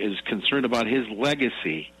is concerned about his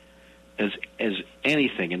legacy as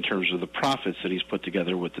anything in terms of the profits that he's put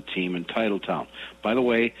together with the team in Titletown. By the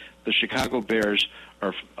way, the Chicago Bears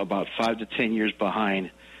are about 5 to 10 years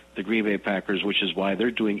behind the Green Bay Packers, which is why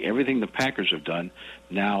they're doing everything the Packers have done.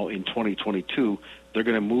 Now in 2022, they're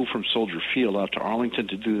going to move from Soldier Field out to Arlington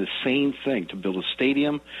to do the same thing, to build a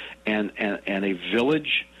stadium and a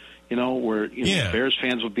village, where Bears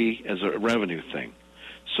fans will be as a revenue thing.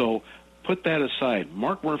 So put that aside.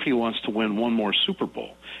 Mark Murphy wants to win one more Super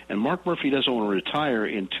Bowl, and Mark Murphy doesn't want to retire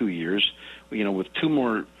in 2 years, with 2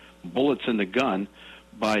 more bullets in the gun,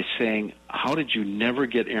 by saying, how did you never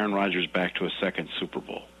get Aaron Rodgers back to a second Super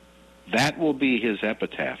Bowl? That will be his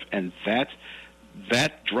epitaph, and that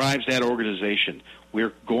drives that organization.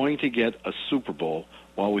 We're going to get a Super Bowl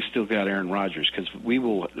while we still got Aaron Rodgers, because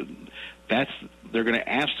they're going to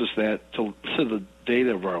ask us that to the day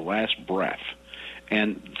of our last breath.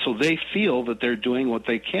 And so they feel that they're doing what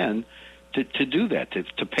they can to do that,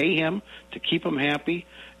 to pay him, to keep him happy,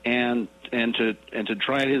 and to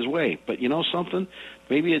try it his way. But you know something?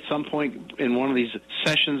 Maybe at some point in one of these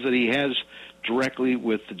sessions that he has directly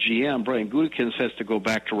with the GM, Brian Gutekunst has to go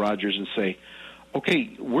back to Rodgers and say,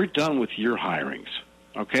 okay, we're done with your hirings,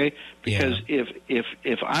 okay? Because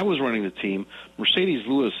if I was running the team, Mercedes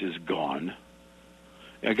Lewis is gone.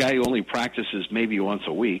 A guy who only practices maybe once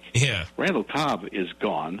a week. Yeah. Randall Cobb is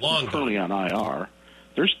gone. Long currently on IR.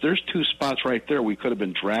 There's 2 spots right there. We could have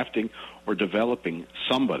been drafting or developing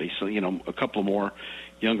somebody. So, a couple more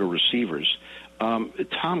younger receivers.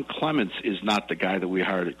 Tom Clements is not the guy that we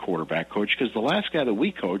hired at quarterback coach, because the last guy that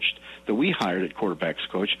we hired at quarterbacks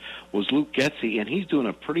coach was Luke Getsy, and he's doing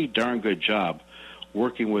a pretty darn good job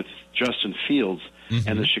working with Justin Fields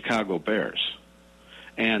and the Chicago Bears.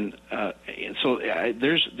 And so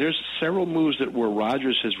there's several moves that where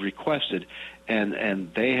Rodgers has requested,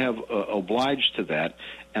 and they have obliged to that.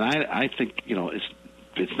 And I think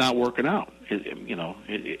it's not working out.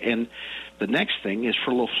 And the next thing is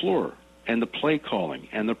for LaFleur and the play calling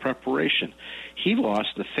and the preparation. He lost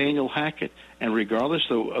Nathaniel Hackett, and regardless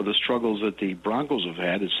of the struggles that the Broncos have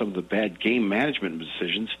had and some of the bad game management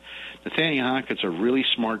decisions, Nathaniel Hackett's a really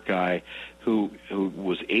smart guy who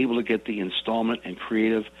was able to get the installment and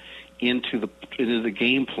creative into the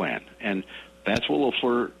game plan, and that's what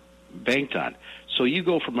LaFleur banked on. So you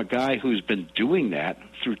go from a guy who's been doing that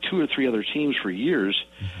through 2 or 3 other teams for years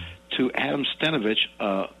to Adam Stenavich,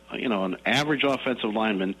 an average offensive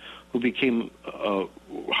lineman who became a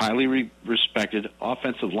highly respected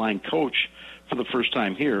offensive line coach for the first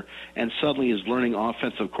time here, and suddenly is learning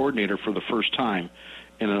offensive coordinator for the first time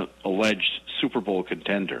in an alleged Super Bowl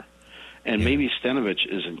contender. And maybe Stenavich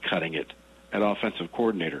isn't cutting it at offensive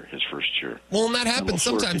coordinator his first year. Well, and that happens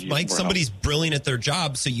sometimes, Mike. Somebody's brilliant at their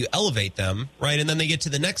job, so you elevate them, right? And then they get to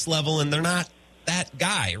the next level, and they're not that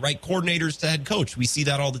guy, right? Coordinators to head coach. We see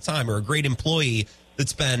that all the time. Or a great employee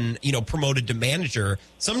that's been, promoted to manager.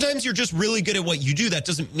 Sometimes you're just really good at what you do. That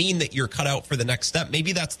doesn't mean that you're cut out for the next step.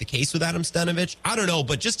 Maybe that's the case with Adam Stenavich. I don't know,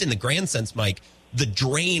 but just in the grand sense, Mike, the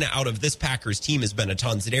drain out of this Packers team has been a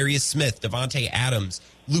ton. Zadarius Smith, Devontae Adams,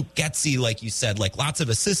 Luke Getsy, like you said, lots of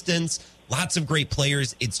assistants, lots of great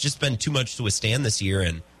players. It's just been too much to withstand this year.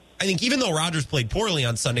 And I think even though Rodgers played poorly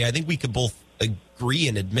on Sunday, I think we could both agree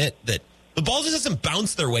and admit that the ball just hasn't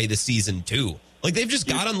bounced their way this season, too. They've just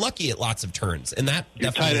got unlucky at lots of turns, and that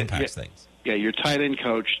definitely impacts things. Yeah, your tight end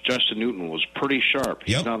coach, Justin Newton, was pretty sharp.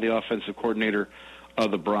 He's now the offensive coordinator of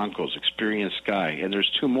the Broncos, experienced guy. And there's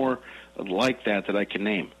 2 more like that I can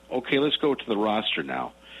name. Okay, let's go to the roster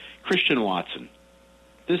now. Christian Watson.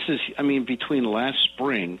 This is, between last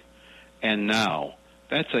spring and now,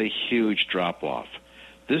 that's a huge drop-off.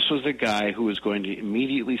 This was a guy who was going to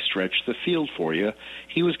immediately stretch the field for you.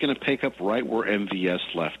 He was going to pick up right where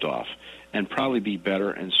MVS left off and probably be better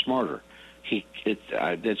and smarter.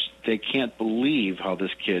 They can't believe how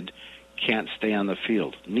this kid can't stay on the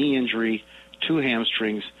field. Knee injury, 2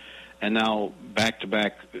 hamstrings, and now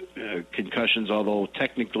back-to-back concussions, although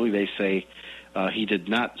technically they say he did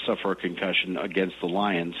not suffer a concussion against the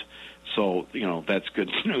Lions. So, that's good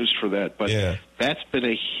news for that. But that's been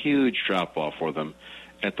a huge drop-off for them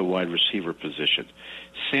at the wide receiver position.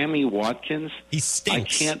 Sammy Watkins, he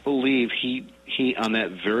stinks. I can't believe he on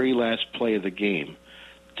that very last play of the game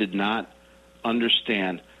did not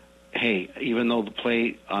understand, hey, even though the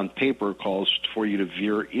play on paper calls for you to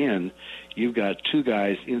veer in, you've got 2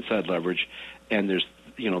 guys inside leverage, and there's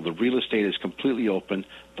the real estate is completely open.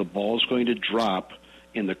 The ball's going to drop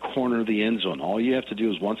in the corner of the end zone. All you have to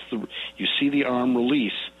do is once you see the arm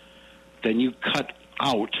release, then you cut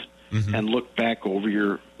out and look back over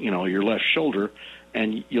your left shoulder,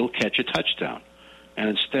 and you'll catch a touchdown. And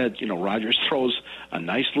instead, Rodgers throws a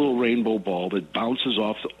nice little rainbow ball that bounces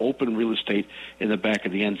off the open real estate in the back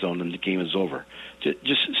of the end zone, and the game is over.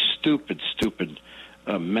 Just stupid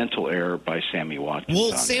mental error by Sammy Watkins.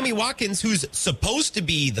 Well, Sammy Watkins, who's supposed to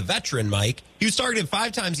be the veteran, Mike, he was targeted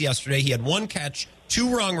 5 times yesterday. He had 1 catch,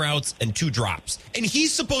 2 wrong routes, and 2 drops. And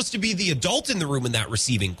he's supposed to be the adult in the room in that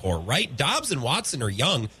receiving core, right? Dobbs and Watson are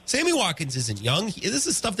young. Sammy Watkins isn't young. This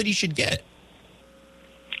is stuff that he should get.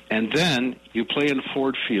 And then you play in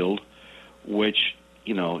Ford Field, which,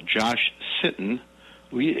 Josh Sitton,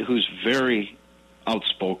 who's very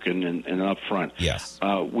outspoken and up front. Yes.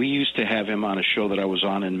 We used to have him on a show that I was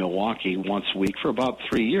on in Milwaukee once a week for about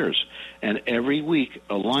 3 years. And every week,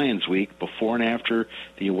 a Lions week, before and after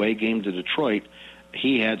the away game to Detroit,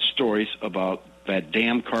 he had stories about that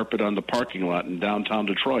damn carpet on the parking lot in downtown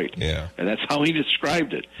Detroit. Yeah. And that's how he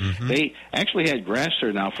described it. Mm-hmm. They actually had grass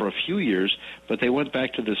there now for a few years, but they went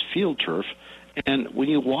back to this field turf. And when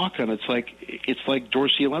you walk on it, it's like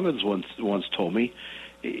Dorsey Lemons once told me.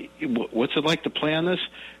 What's it like to play on this?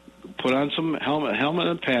 Put on some helmet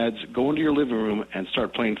and pads, go into your living room, and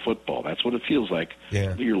start playing football. That's what it feels like.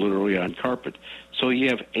 Yeah. You're literally on carpet. So you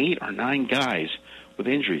have 8 or 9 guys with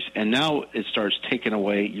injuries, and now it starts taking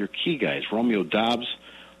away your key guys. Romeo Dobbs,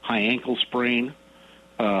 high ankle sprain.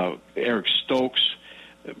 Eric Stokes,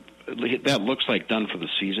 that looks like done for the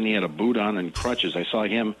season. He had a boot on and crutches. I saw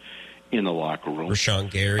him in the locker room. Rashawn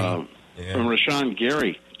Gary. And Rashawn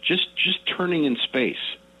Gary just turning in space.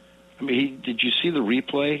 I mean, did you see the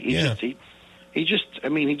replay? He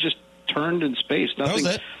just turned in space. Nothing. That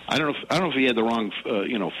was it. I don't know if he had the wrong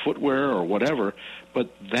footwear or whatever, but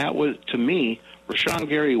that was, to me, Rashawn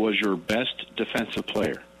Gary was your best defensive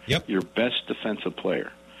player. Yep. Your best defensive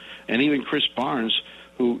player. And even Chris Barnes,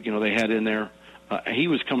 who they had in there, he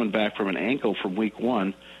was coming back from an ankle from week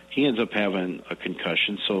 1. He ends up having a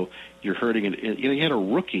concussion, so you're hurting it. You had a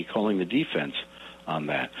rookie calling the defense on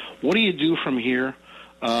that. What do you do from here?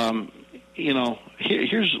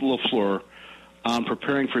 Here's LaFleur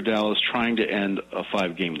preparing for Dallas, trying to end a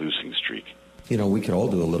 5-game losing streak. We could all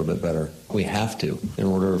do a little bit better. We have to in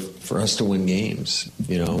order for us to win games.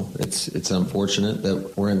 It's unfortunate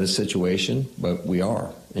that we're in this situation, but we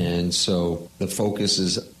are. And so the focus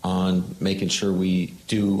is on making sure we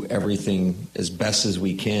do everything as best as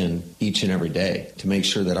we can each and every day to make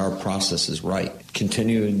sure that our process is right.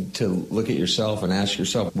 Continue to look at yourself and ask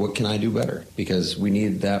yourself, what can I do better? Because we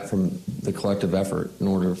need that from the collective effort in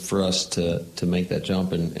order for us to make that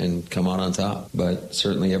jump and come out on top. But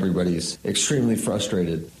certainly everybody's extremely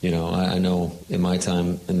frustrated. I know in my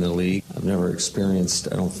time in the league, I've never experienced,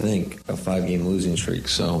 I don't think, a 5-game losing streak.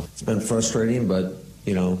 So it's been frustrating, but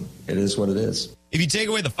it is what it is. If you take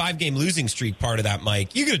away the 5-game losing streak part of that,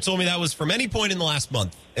 Mike, you could have told me that was from any point in the last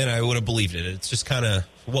month, and I would have believed it. It's just kind of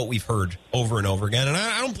what we've heard over and over again. And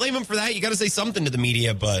I don't blame him for that. You got to say something to the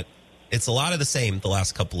media, but it's a lot of the same the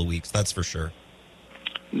last couple of weeks. That's for sure.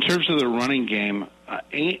 In terms of the running game,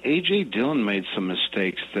 A.J. Dillon made some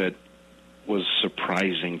mistakes that was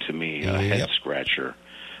surprising to me, a head-scratcher.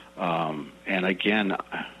 And again,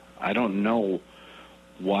 I don't know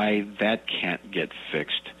why that can't get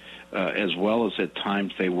fixed, as well as at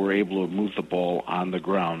times they were able to move the ball on the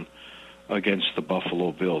ground against the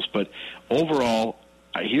Buffalo Bills. But overall,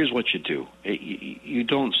 here's what you do. You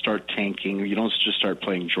don't start tanking. You don't just start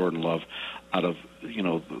playing Jordan Love out of,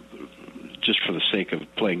 just for the sake of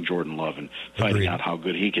playing Jordan Love and finding out how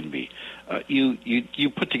good he can be.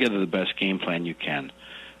 You put together the best game plan you can,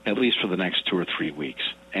 at least for the next 2 or 3 weeks.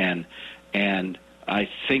 And I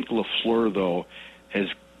think LaFleur, though, has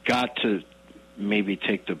got to maybe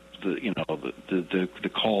take the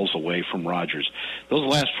calls away from Rodgers. Those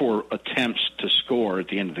last 4 attempts to score at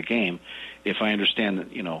the end of the game, if I understand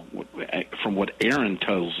that, from what Aaron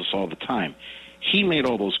tells us all the time, he made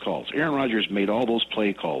all those calls. Aaron Rodgers made all those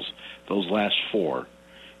play calls, those last 4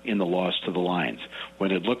 in the loss to the Lions,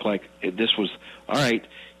 when it looked like this was, all right,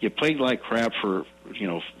 you played like crap for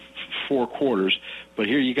 4 quarters, but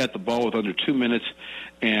here you got the ball with under 2 minutes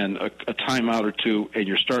and a timeout or 2, and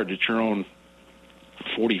you're starting at your own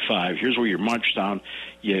 45. Here's where you're marched down.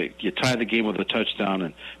 You tie the game with a touchdown,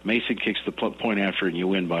 and Mason kicks the point after, and you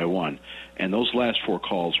win by 1. And those last 4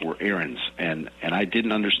 calls were Aaron's, and I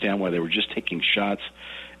didn't understand why they were just taking shots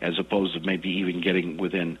as opposed to maybe even getting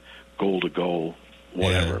within goal to goal,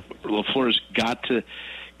 whatever. Yeah. LaFleur's got to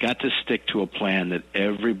stick to a plan that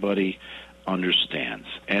everybody understands.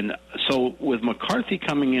 And so with McCarthy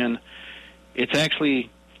coming in, it's actually,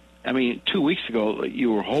 2 weeks ago,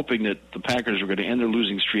 you were hoping that the Packers were going to end their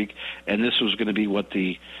losing streak, and this was going to be what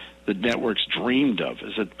the networks dreamed of,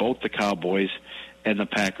 is that both the Cowboys and the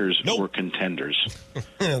Packers were contenders.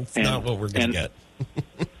 That's not what we're going to get.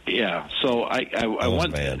 Yeah, so I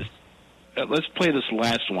want. Man. Let's play this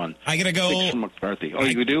last one. I gotta go. 6 from McCarthy. Oh,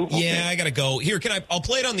 you do? Okay. Yeah, I gotta go. Here, I'll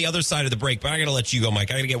play it on the other side of the break, but I gotta let you go,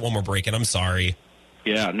 Mike. I gotta get one more break, and I'm sorry.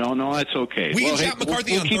 Yeah, no, that's okay. We can chat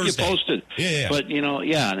McCarthy on Thursday. We'll keep you posted. Yeah. But and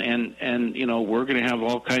we're going to have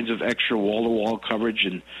all kinds of extra wall-to-wall coverage,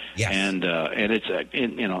 and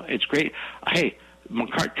it's great. Hey,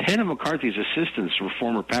 10 of McCarthy's assistants were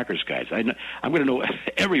former Packers guys. I'm going to know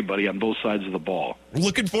everybody on both sides of the ball.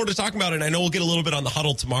 Looking forward to talking about it. I know we'll get a little bit on the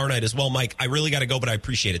huddle tomorrow night as well, Mike. I really got to go, but I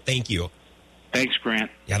appreciate it. Thank you. Thanks, Grant.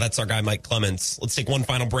 Yeah, that's our guy, Mike Clements. Let's take one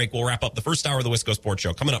final break. We'll wrap up the first hour of the Wisco Sports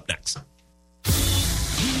Show. Coming up next.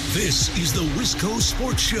 This is the Wisco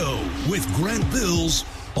Sports Show with Grant Bills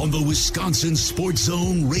on the Wisconsin Sports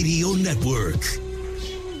Zone Radio Network.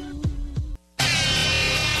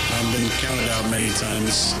 I've been counted out many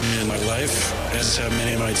times in my life, as have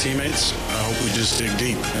many of my teammates. I hope we just dig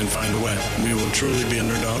deep and find a way. We will truly be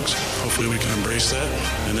underdogs. Hopefully we can embrace that,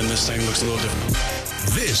 and then this thing looks a little different.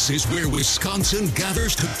 This is where Wisconsin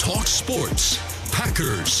gathers to talk sports.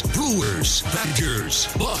 Packers, Brewers, Badgers,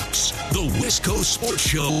 Bucks. The Wisco Sports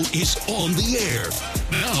Show is on the air.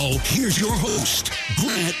 Now, here's your host,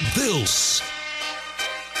 Grant Bills.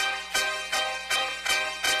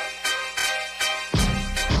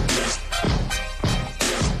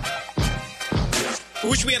 I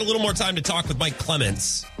wish we had a little more time to talk with Mike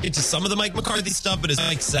Clements. Get to some of the Mike McCarthy stuff, but as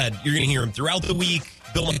Mike said, you're going to hear him throughout the week.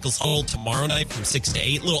 Bill Michaels Huddle tomorrow night from 6 to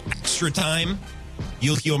 8. A little extra time.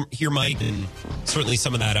 You'll hear Mike and certainly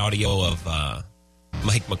some of that audio of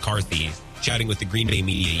Mike McCarthy chatting with the Green Bay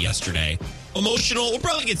media yesterday. Emotional. We'll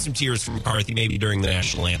probably get some tears from McCarthy maybe during the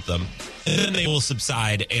national anthem. And then they will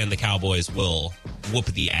subside and the Cowboys will whoop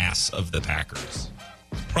the ass of the Packers.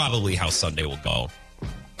 Probably how Sunday will go.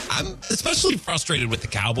 I'm especially frustrated with the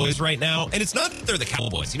Cowboys right now. And it's not that they're the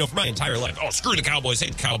Cowboys. For my entire life, screw the Cowboys,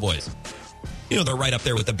 hate the Cowboys. They're right up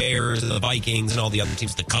there with the Bears and the Vikings and all the other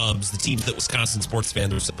teams, the Cubs, the teams that Wisconsin sports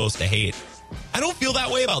fans are supposed to hate. I don't feel that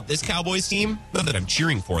way about this Cowboys team. Not that I'm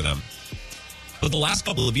cheering for them. But the last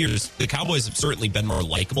couple of years, the Cowboys have certainly been more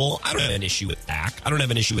likable. I don't have an issue with Dak. I don't have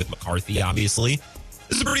an issue with McCarthy, obviously.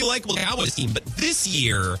 This is a pretty likable Cowboys team. But this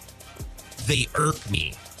year, they irk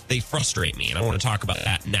me. They frustrate me. And I want to talk about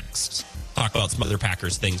that next. Talk about some other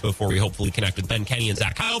Packers things before we hopefully connect with Ben Kenny and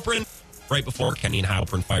Zach Heilprin. Right before Kenny and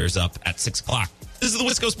Heilprin fires up at 6 o'clock. This is the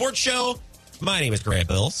Wisco Sports Show. My name is Grant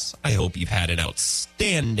Bills. I hope you've had an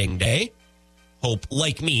outstanding day. Hope,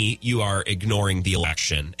 like me, you are ignoring the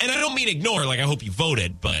election. And I don't mean ignore, like I hope you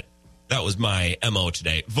voted, but that was my MO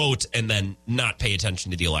today. Vote and then not pay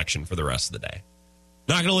attention to the election for the rest of the day.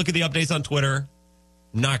 Not going to look at the updates on Twitter.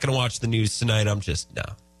 Not going to watch the news tonight. I'm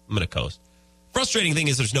going to coast. Frustrating thing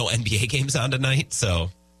is there's no NBA games on tonight,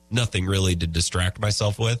 so nothing really to distract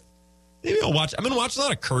myself with. Maybe I've been watching a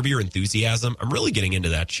lot of Curb Your Enthusiasm. I'm really getting into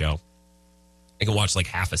that show. I can watch like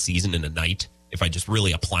half a season in a night if I just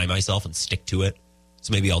really apply myself and stick to it.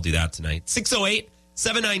 So maybe I'll do that tonight.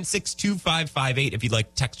 608-796-2558 if you'd like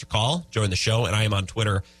to text or call, join the show. And I am on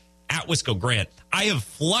Twitter at Wisco Grant. I have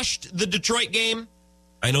flushed the Detroit game.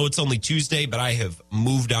 I know it's only Tuesday, but I have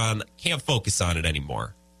moved on. Can't focus on it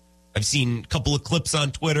anymore. I've seen a couple of clips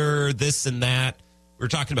on Twitter, this and that. We were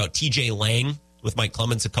talking about TJ Lang with Mike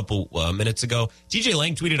Clements a couple minutes ago. TJ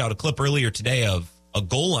Lang tweeted out a clip earlier today of a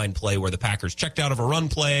goal line play where the Packers checked out of a run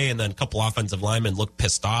play and then a couple offensive linemen looked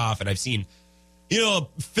pissed off. And I've seen, a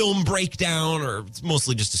film breakdown or it's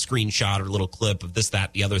mostly just a screenshot or a little clip of this,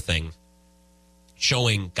 that, the other thing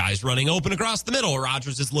showing guys running open across the middle.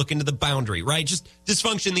 Rodgers is looking to the boundary, right? Just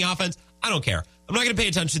dysfunction in the offense. I don't care. I'm not going to pay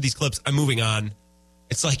attention to these clips. I'm moving on.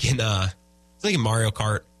 It's like in Mario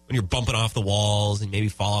Kart. When you're bumping off the walls and maybe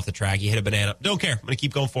fall off the track, you hit a banana. Don't care. I'm going to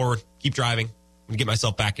keep going forward, keep driving. I'm going to get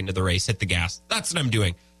myself back into the race, hit the gas. That's what I'm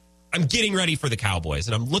doing. I'm getting ready for the Cowboys,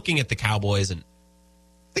 and I'm looking at the Cowboys and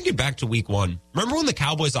thinking back to week 1. Remember when the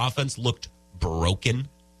Cowboys offense looked broken?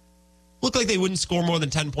 Looked like they wouldn't score more than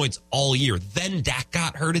 10 points all year. Then Dak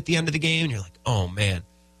got hurt at the end of the game, and you're like, oh, man.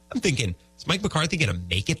 I'm thinking, is Mike McCarthy going to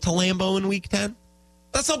make it to Lambeau in week 10?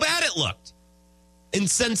 That's how bad it looked. And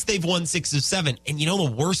since they've won 6 of 7, and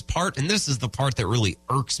the worst part, and this is the part that really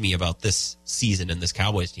irks me about this season and this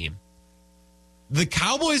Cowboys team, the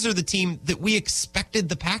Cowboys are the team that we expected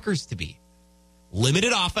the Packers to be.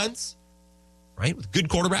 Limited offense, right, with good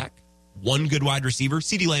quarterback, 1 good wide receiver.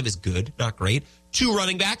 CeeDee Lamb is good, not great. 2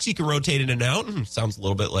 running backs, you can rotate in and out. Sounds a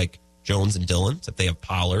little bit like Jones and Dillon, except they have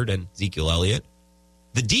Pollard and Ezekiel Elliott.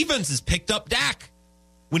 The defense has picked up Dak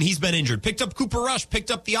when he's been injured, picked up Cooper Rush, picked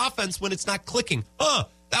up the offense when it's not clicking.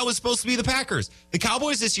 That was supposed to be the Packers. The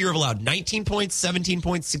Cowboys this year have allowed 19 points, 17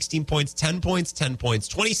 points, 16 points, 10 points, 10 points,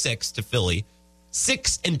 26 to Philly,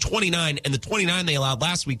 6 and 29, and the 29 they allowed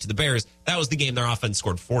last week to the Bears, that was the game their offense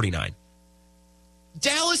scored 49.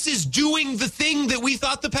 Dallas is doing the thing that we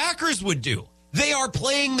thought the Packers would do. They are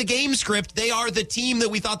playing the game script. They are the team that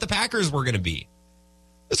we thought the Packers were going to be.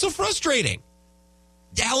 It's so frustrating.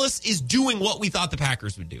 Dallas is doing what we thought the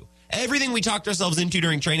Packers would do. Everything we talked ourselves into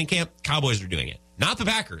during training camp, Cowboys are doing it. Not the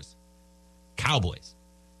Packers. Cowboys.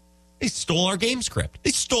 They stole our game script.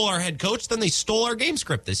 They stole our head coach, then they stole our game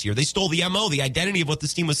script this year. They stole the MO, the identity of what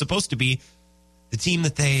this team was supposed to be, the team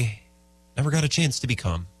that they never got a chance to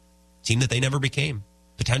become, team that they never became,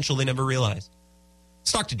 potential they never realized.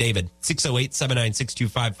 Let's talk to David,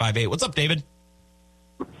 608-796-2558. What's up, David?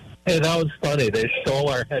 Hey, that was funny. They stole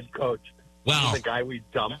our head coach. Wow. The guy we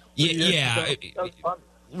dumped. Yeah. That was funny.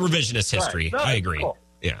 Revisionist history. Right. No, I agree. Cool.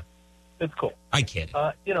 Yeah. It's cool. I kid.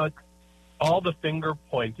 It's all the finger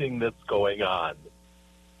pointing that's going on.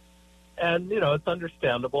 And, it's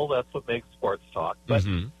understandable. That's what makes sports talk. But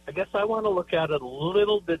I guess I want to look at it a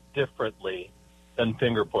little bit differently than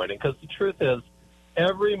finger pointing. Because the truth is,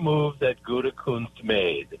 every move that Gutekunst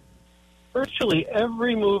made, virtually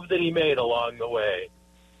every move that he made along the way,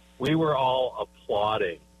 we were all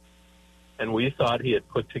applauding. And we thought he had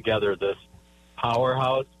put together this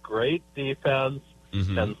powerhouse, great defense,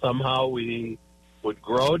 and somehow we would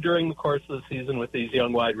grow during the course of the season with these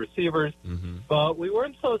young wide receivers. But we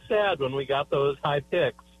weren't so sad when we got those high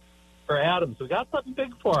picks for Adams. We got something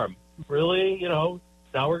big for him. Really, now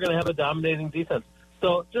we're going to have a dominating defense.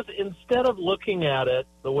 So just instead of looking at it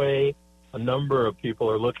the way a number of people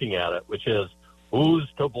are looking at it, which is, who's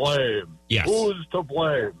to blame? Yes. Who's to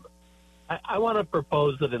blame? I want to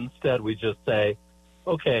propose that instead we just say,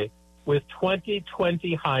 okay, with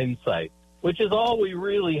 2020 hindsight, which is all we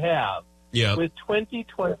really have, with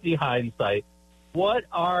 2020 hindsight, what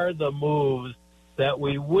are the moves that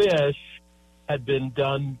we wish had been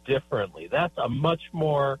done differently? That's a much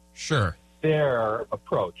more fair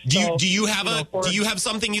approach. Do you have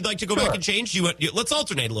something you'd like to go back and change? Let's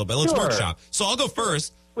alternate a little bit. Let's workshop. So I'll go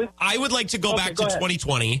first. I would like to go back to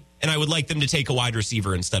 2020, and I would like them to take a wide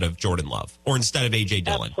receiver instead of Jordan Love or instead of A.J.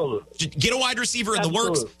 Dillon. Absolutely. Get a wide receiver in the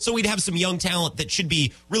works so we'd have some young talent that should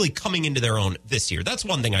be really coming into their own this year. That's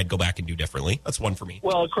one thing I'd go back and do differently. That's one for me.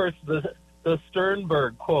 Well, of course, the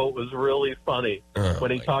Sternberg quote was really funny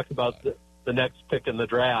when he talked about the next pick in the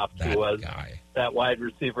draft, who was that wide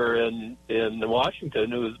receiver in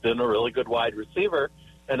Washington who's been a really good wide receiver,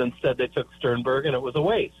 and instead they took Sternberg, and it was a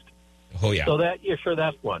waste. Oh, yeah. So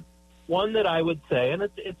that's one. One that I would say, and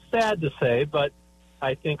it's sad to say, but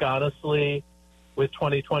I think honestly, with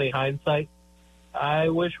 2020 hindsight, I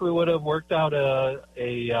wish we would have worked out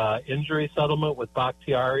a injury settlement with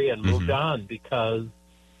Bakhtiari and moved on, because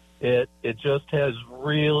it just has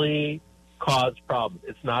really caused problems.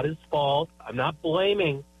 It's not his fault. I'm not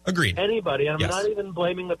blaming anybody, and I'm not even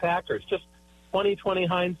blaming the Packers. Just 2020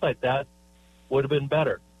 hindsight, that would have been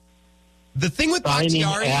better. The thing with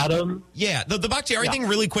Bakhtiari, Adam, the Bakhtiari thing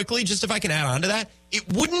really quickly, just if I can add on to that, it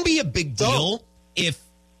wouldn't be a big deal if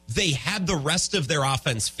they had the rest of their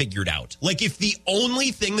offense figured out. Like if the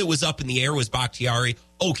only thing that was up in the air was Bakhtiari,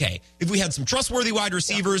 okay. If we had some trustworthy wide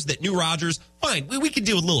receivers that knew Rodgers, fine. We could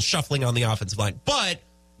do a little shuffling on the offensive line. But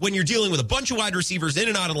when you're dealing with a bunch of wide receivers in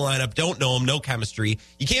and out of the lineup, don't know them, no chemistry,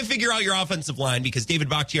 you can't figure out your offensive line because David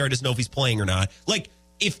Bakhtiari doesn't know if he's playing or not. Like,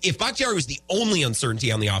 If Bakhtiari was the only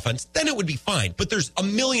uncertainty on the offense, then it would be fine. But there's a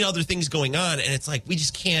million other things going on, and it's like we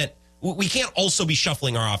can't also be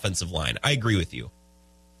shuffling our offensive line. I agree with you.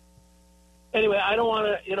 Anyway, I don't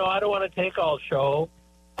want to take all show.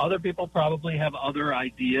 Other people probably have other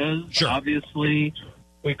ideas. Sure. Obviously,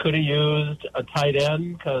 we could have used a tight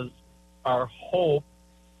end, because our hope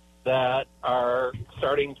that our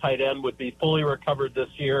starting tight end would be fully recovered this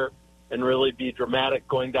year and really be dramatic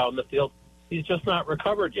going down the field. He's just not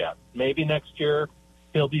recovered yet. Maybe next year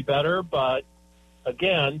he'll be better, but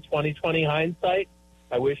again, 2020 hindsight,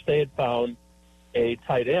 I wish they had found a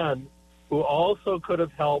tight end who also could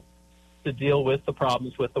have helped to deal with the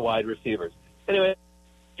problems with the wide receivers. Anyway,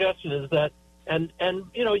 the suggestion is that, and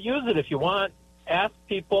use it if you want, ask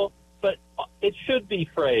people, but it should be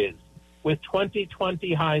phrased with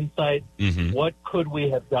 2020 hindsight, what could we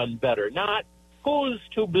have done better? Not who's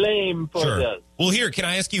to blame for this. Well, here, can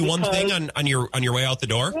I ask you one thing on your way out the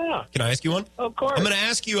door? Yeah. Can I ask you one? Of course. I'm going to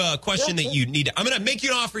ask you a question that you need. I'm going to make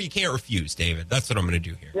you an offer you can't refuse, David. That's what I'm going to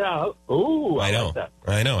do here. Yeah. Ooh, I know. like that.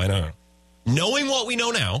 I know. Knowing what we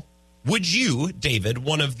know now, would you, David,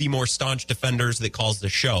 one of the more staunch defenders that calls the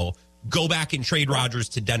show, go back and trade Rodgers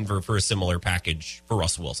to Denver for a similar package for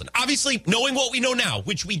Russell Wilson? Obviously, knowing what we know now,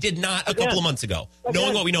 which we did not a couple of months ago.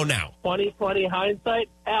 Knowing what we know now. 2020 hindsight,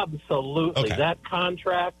 absolutely. Okay. That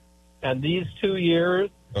contract and these 2 years,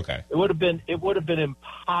 okay, it would have been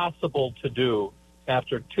impossible to do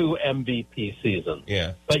after 2 MVP seasons.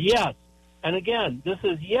 Yeah. But yes, and again, this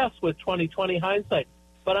is yes with 2020 hindsight,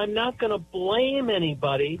 but I'm not going to blame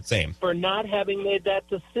anybody for not having made that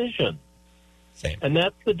decision. Same. And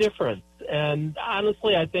that's the difference. And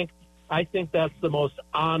honestly, I think that's the most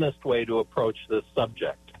honest way to approach this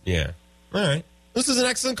subject. Yeah. All right. This is an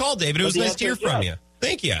excellent call, David. It was nice to hear from you.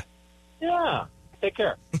 Thank you. Yeah. Take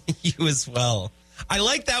care. You as well. I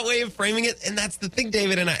like that way of framing it, and that's the thing,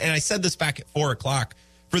 David. And I said this back at 4 o'clock.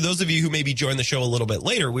 For those of you who maybe joined the show a little bit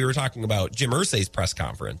later, we were talking about Jim Irsay's press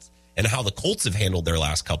conference and how the Colts have handled their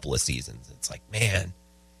last couple of seasons. It's like, man,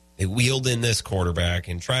 they wheeled in this quarterback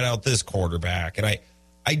and tried out this quarterback. And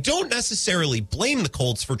I don't necessarily blame the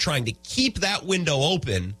Colts for trying to keep that window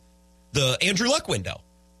open, the Andrew Luck window,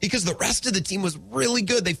 because the rest of the team was really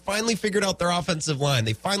good. They finally figured out their offensive line.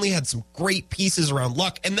 They finally had some great pieces around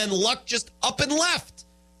Luck, and then Luck just up and left.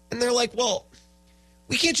 And they're like, well,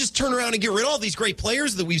 we can't just turn around and get rid of all these great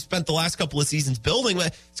players that we've spent the last couple of seasons building.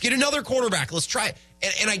 Let's get another quarterback. Let's try it.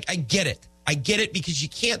 And I get it. I get it, because you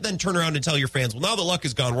can't then turn around and tell your fans, well, now that Luck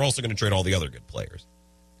is gone, we're also going to trade all the other good players.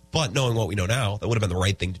 But knowing what we know now, that would have been the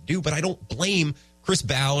right thing to do. But I don't blame Chris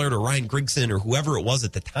Ballard or Ryan Grigson or whoever it was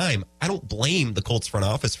at the time. I don't blame the Colts front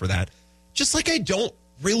office for that. Just like I don't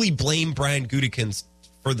really blame Brian Gutekunst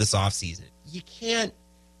for this offseason.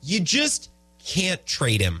 You just can't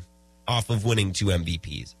trade him off of winning 2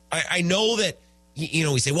 MVPs. I know that,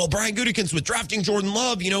 we say, well, Brian Gutekunst with drafting Jordan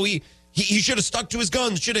Love, he should have stuck to his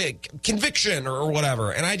guns, should have conviction or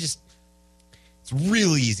whatever. And it's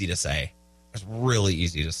really easy to say. It's really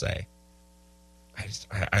easy to say.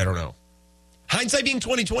 I don't know. Hindsight being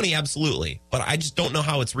 2020, absolutely. But I just don't know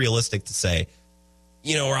how it's realistic to say,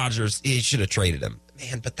 Rodgers, he should have traded him.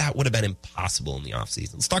 Man, but that would have been impossible in the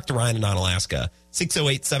offseason. Let's talk to Ryan in Onalaska.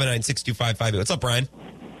 608-796-2558. What's up, Ryan?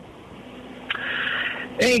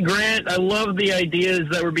 Hey, Grant. I love the ideas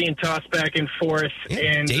that were being tossed back and forth. Yeah,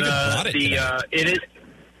 and David brought it today.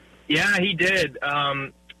 Yeah, he did.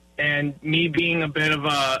 And me being a bit of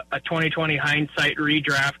a 2020 hindsight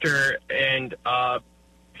redrafter and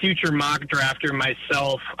future mock drafter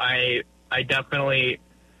myself, I definitely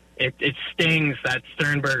it stings, that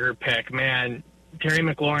Sternberger pick, man. Terry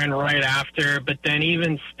McLaurin right after, but then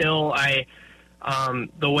even still,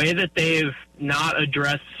 the way that they've not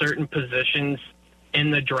addressed certain positions in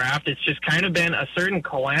the draft, it's just kind of been a certain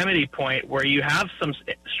calamity point where you have some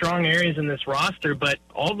strong areas in this roster, but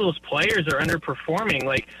all those players are underperforming.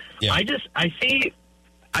 Like, yeah. I see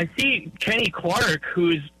Kenny Clark,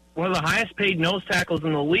 who's one of the highest paid nose tackles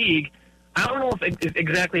in the league. I don't know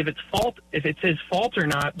if it's his fault or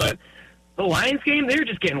not, but the Lions game, they're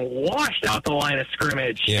just getting washed out the line of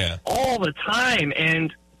scrimmage all the time.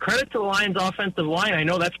 And credit to the Lions offensive line. I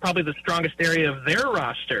know that's probably the strongest area of their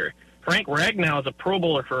roster. Frank Ragnow is a Pro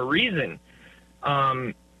Bowler for a reason.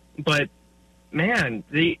 But, man,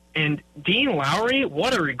 and Dean Lowry,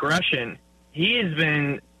 what a regression. He has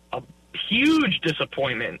been a huge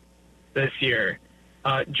disappointment this year.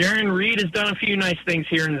 Jaron Reed has done a few nice things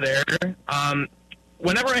here and there.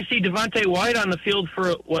 Whenever I see Devontae White on the field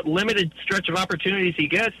for what limited stretch of opportunities he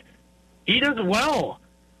gets, he does well.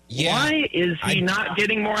 Yeah, why is he not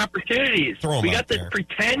getting more opportunities? We got this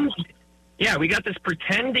pretend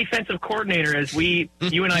defensive coordinator, as you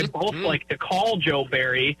and I both like to call Joe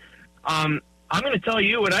Barry. I'm going to tell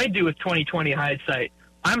you what I do with 2020 hindsight.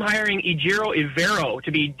 I'm hiring Ejiro Evero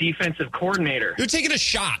to be defensive coordinator. You're taking a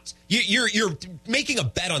shot. You're making a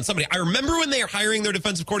bet on somebody. I remember when they were hiring their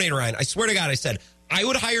defensive coordinator, Ryan. I swear to God, I said, I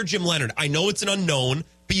would hire Jim Leonard. I know it's an unknown,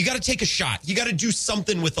 but you got to take a shot. You got to do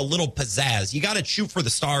something with a little pizzazz. You got to shoot for the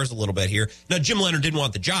stars a little bit here. Now, Jim Leonard didn't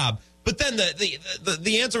want the job, but then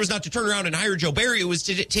the answer was not to turn around and hire Joe Barry. It was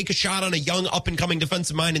to take a shot on a young, up-and-coming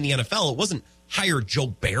defensive mind in the NFL. It wasn't hire Joe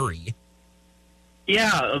Barry.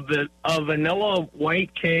 Yeah, a vanilla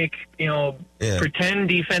white cake, pretend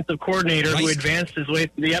defensive coordinator who advanced his way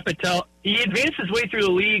through the He advanced his way through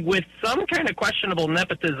the league with some kind of questionable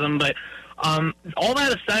nepotism, but all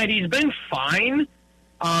that aside, he's been fine.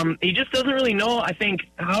 He just doesn't really know, I think,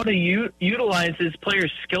 how to utilize his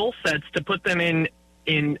players' skill sets to put them in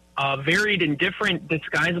varied and different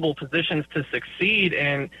disguisable positions to succeed.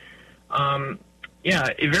 And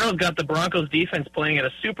Evero's got the Broncos defense playing at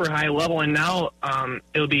a super high level, and now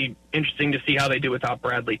it'll be interesting to see how they do without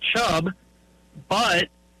Bradley Chubb. But,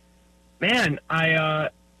 man, I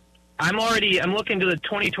I'm looking to the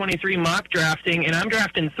 2023 mock drafting, and I'm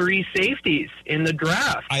drafting 3 safeties in the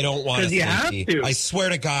draft. I don't want to. Because you have to. I swear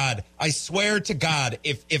to God,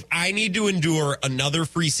 if I need to endure another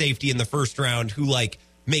free safety in the first round who like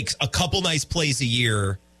makes a couple nice plays a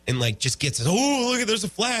year and like just gets, oh, look, there's a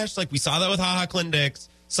flash. Like we saw that with HaHa Clinton-Dix,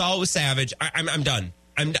 saw it with Savage. I'm done.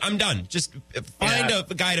 I'm done. Just find a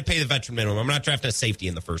guy to pay the veteran minimum. I'm not drafting a safety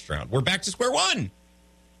in the first round. We're back to square one.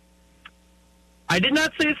 I did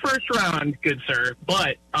not say first round, good sir,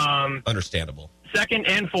 but understandable. Second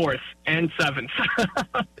and fourth and seventh.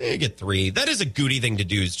 You get 3. That is a Goody thing to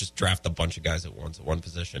do, is just draft a bunch of guys at once at one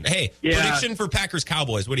position. Hey, prediction for Packers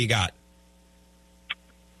Cowboys. What do you got?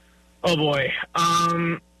 Oh boy,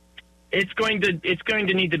 it's going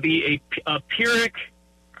to need to be a Pyrrhic,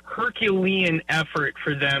 Herculean effort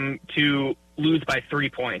for them to lose by 3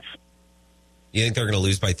 points. You think they're going to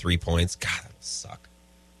lose by 3 points? God, that will suck.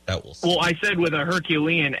 That will suck. Well, I said with a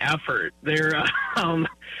Herculean effort.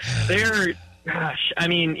 Gosh, I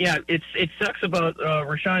mean, yeah, it sucks about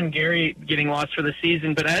Rashawn Gary getting lost for the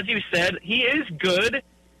season, but as you said, he is good,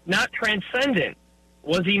 not transcendent.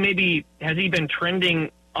 Has he been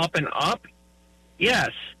trending up and up? Yes,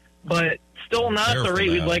 but still not the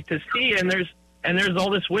rate we'd like to see, and there's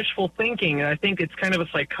all this wishful thinking, and I think it's kind of a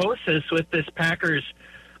psychosis with this Packers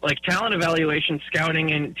talent evaluation,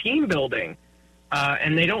 scouting, and team building,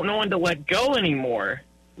 and they don't know when to let go anymore.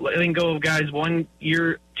 Letting go of guys 1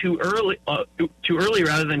 year too early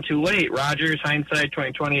rather than too late. Rodgers, hindsight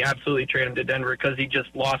 2020, absolutely trade him to Denver because he just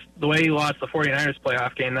lost the way he lost the 49ers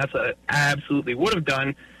playoff game. That's absolutely would have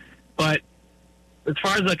done. But as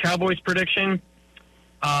far as the Cowboys prediction,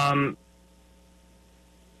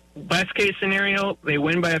 best case scenario, they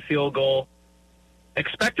win by a field goal.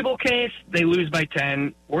 Expectable case, they lose by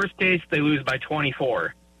 10. Worst case, they lose by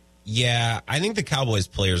 24. Yeah, I think the Cowboys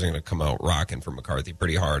players are going to come out rocking for McCarthy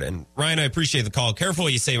pretty hard. And, Ryan, I appreciate the call. Careful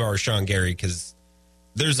what you say about Rashawn Gary, because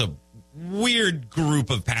there's a weird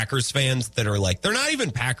group of Packers fans that are they're not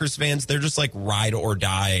even Packers fans. They're just ride or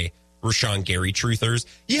die Rashawn Gary truthers.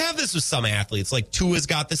 You have this with some athletes. Tua's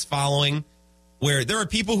got this following where there are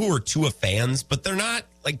people who are Tua fans, but they're not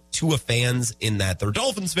Tua fans in that they're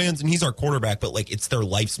Dolphins fans and he's our quarterback, but it's their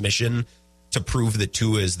life's mission to prove that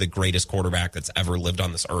Tua is the greatest quarterback that's ever lived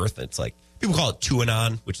on this earth. It's people call it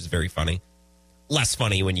Tuanon, which is very funny. Less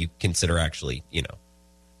funny when you consider actually,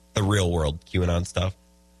 the real world QAnon stuff.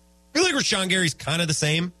 I feel like Rashawn Gary's kind of the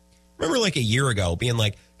same. Remember a year ago being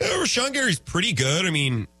Rashawn Gary's pretty good. I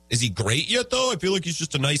mean, is he great yet though? I feel like he's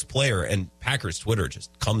just a nice player, and Packers Twitter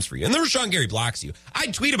just comes for you. And then Rashawn Gary blocks you.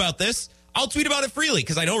 I'd tweet about this. I'll tweet about it freely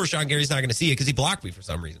because I know Rashawn Gary's not going to see it because he blocked me for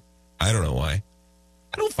some reason. I don't know why.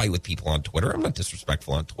 I don't fight with people on Twitter. I'm not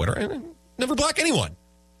disrespectful on Twitter. I never block anyone.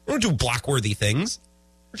 I don't do block-worthy things.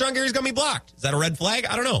 Rashawn Gary's got me blocked. Is that a red flag?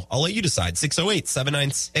 I don't know. I'll let you decide.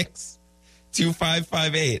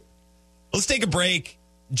 608-796-2558. Let's take a break.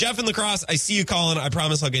 Jeff in La Crosse, I see you calling. I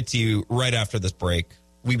promise I'll get to you right after this break.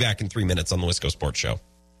 We'll be back in 3 minutes on the Wisco Sports Show.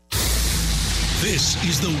 This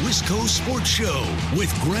is the Wisco Sports Show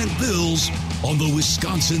with Grant Bills on the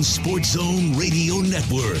Wisconsin Sports Zone Radio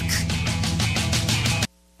Network.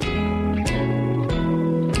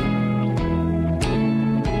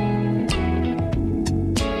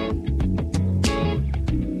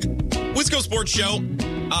 Sports Show.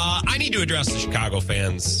 I need to address the Chicago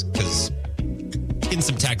fans because getting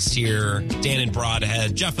some text here. Dan in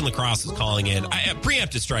Broadhead, Jeff in La Crosse is calling in. I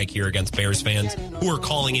preemptive strike here against Bears fans who are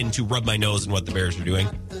calling in to rub my nose in what the Bears are doing.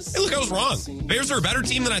 Hey, look, I was wrong. Bears are a better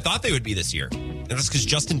team than I thought they would be this year. And that's because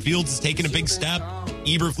Justin Fields has taken a big step.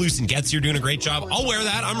 Eberflus and Getz, you're doing a great job. I'll wear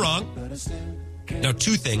that. I'm wrong. Now,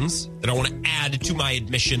 2 things that I want to add to my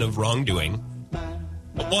admission of wrongdoing.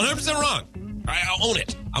 100% wrong. I own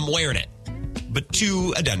it. I'm wearing it. But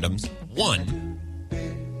 2 addendums.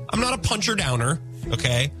 1, I'm not a puncher downer,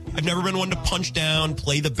 okay? I've never been one to punch down,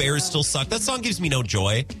 play the Bears still suck. That song gives me no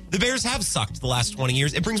joy. The Bears have sucked the last 20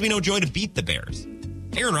 years. It brings me no joy to beat the Bears.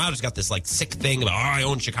 Aaron Rodgers got this sick thing about, I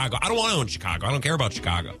own Chicago. I don't want to own Chicago. I don't care about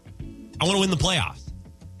Chicago. I want to win the playoffs.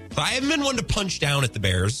 So I haven't been one to punch down at the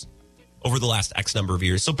Bears over the last X number of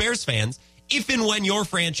years. So Bears fans, if and when your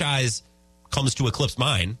franchise comes to eclipse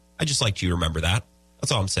mine, I'd just like you to remember that.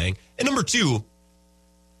 That's all I'm saying. And number 2,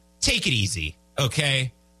 take it easy,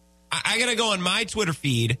 okay? I got to go on my Twitter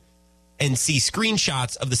feed and see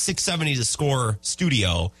screenshots of the 670 to score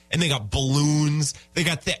studio, and they got balloons. They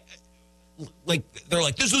got they're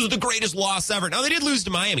this is the greatest loss ever. Now, they did lose to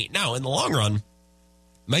Miami. Now, in the long run, it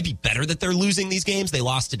might be better that they're losing these games. They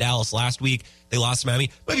lost to Dallas last week. They lost to Miami.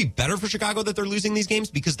 It might be better for Chicago that they're losing these games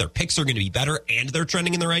because their picks are going to be better and they're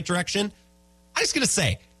trending in the right direction. I'm just going to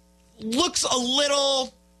say, looks a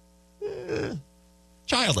little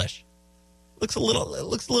childish. Looks a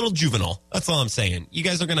little juvenile. That's all I'm saying. You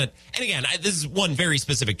guys are going to, and again, this is one very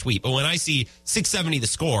specific tweet, but when I see 670 The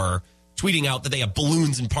Score tweeting out that they have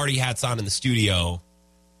balloons and party hats on in the studio,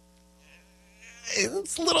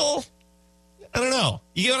 it's a little, I don't know.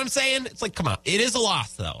 You get what I'm saying? It's like, come on. It is a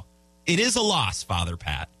loss, though. It is a loss, Father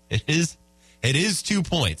Pat. It is 2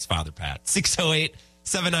 points, Father Pat.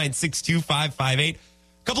 608-796-2558.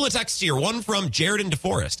 Couple of texts here. One from Jared in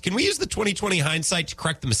DeForest. Can we use the 2020 hindsight to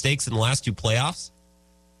correct the mistakes in the last 2 playoffs?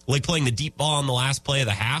 Like playing the deep ball on the last play of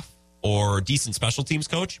the half or decent special teams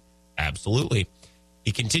coach? Absolutely.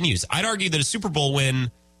 He continues. I'd argue that a Super Bowl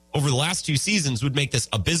win over the last 2 seasons would make this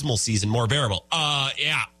abysmal season more bearable.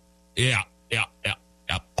 Yeah.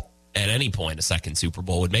 At any point, a second Super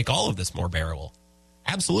Bowl would make all of this more bearable.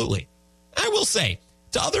 Absolutely. I will say,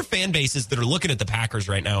 to other fan bases that are looking at the Packers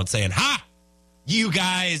right now and saying, ha! You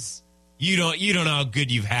guys, you don't know how good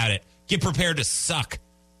you've had it. Get prepared to suck.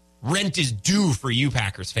 Rent is due for you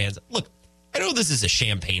Packers fans. Look, I know this is a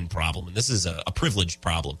champagne problem and this is a privileged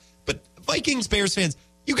problem, but Vikings, Bears fans,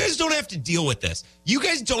 you guys don't have to deal with this. You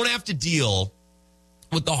guys don't have to deal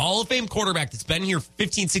with the Hall of Fame quarterback that's been here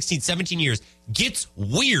 15, 16, 17 years, gets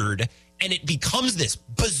weird, and it becomes this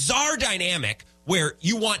bizarre dynamic where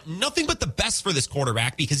you want nothing but the best for this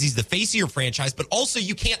quarterback because he's the face of your franchise, but also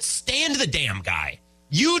you can't stand the damn guy.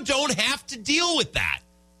 You don't have to deal with that.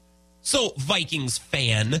 So Vikings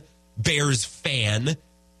fan, Bears fan,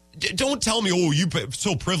 don't tell me, oh, you're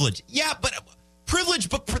so privileged. Yeah, but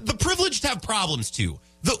the privileged have problems too.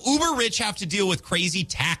 The uber rich have to deal with crazy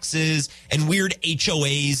taxes and weird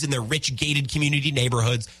HOAs in their rich gated community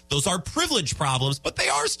neighborhoods. Those are privilege problems, but they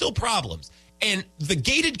are still problems. And the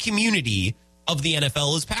gated community of the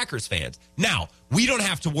NFL is Packers fans. Now, we don't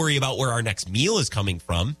have to worry about where our next meal is coming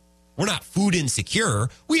from. We're not food insecure.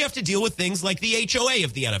 We have to deal with things like the HOA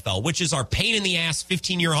of the NFL, which is our pain in the ass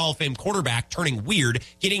 15-year Hall of Fame quarterback turning weird,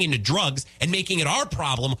 getting into drugs, and making it our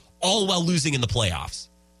problem, all while losing in the playoffs.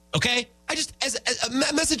 Okay? As a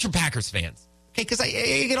message from Packers fans. Okay, because I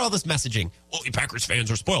get all this messaging. Well, you Packers fans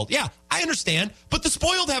are spoiled. Yeah, I understand. But the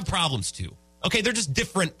spoiled have problems too. Okay, they're just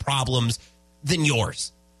different problems than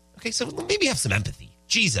yours. Okay, so maybe have some empathy.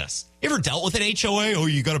 Jesus. You ever dealt with an HOA? Oh,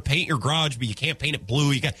 you got to paint your garage, but you can't paint it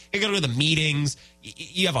blue. You got to go to the meetings.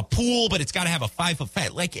 You have a pool, but it's got to have a 5-foot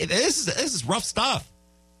fence. Like, this is rough stuff.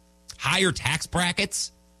 Higher tax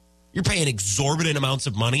brackets. You're paying exorbitant amounts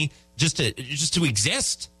of money just to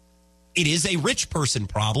exist. It is a rich person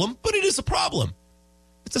problem, but it is a problem.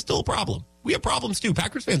 It's still a problem. We have problems too.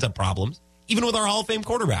 Packers fans have problems, even with our Hall of Fame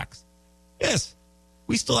quarterbacks. Yes,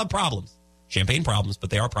 we still have problems. Champagne problems, but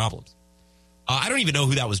they are problems. I don't even know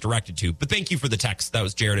who that was directed to, but thank you for the text. That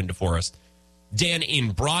was Jared in DeForest. Dan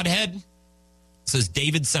in Broadhead says,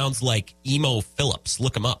 David sounds like Emo Phillips.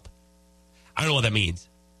 Look him up. I don't know what that means.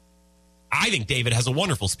 I think David has a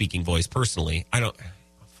wonderful speaking voice, personally.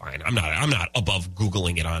 Fine. I'm not above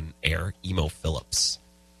Googling it on air. Emo Phillips.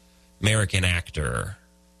 American actor.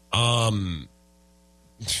 What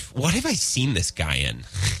have I seen this guy in?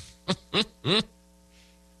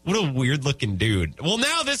 What a weird looking dude. Well,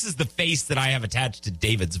 now this is the face that I have attached to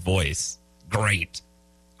David's voice. Great.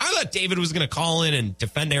 I thought David was going to call in and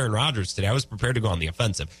defend Aaron Rodgers today. I was prepared to go on the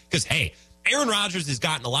offensive because, hey, Aaron Rodgers has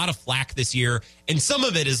gotten a lot of flack this year, and some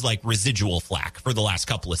of it is like residual flack for the last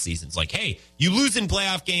couple of seasons. Like, hey, you lose in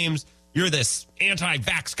playoff games, you're this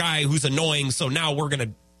anti-vax guy who's annoying, so now we're going to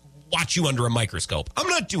watch you under a microscope. I'm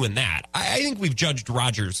not doing that. I think we've judged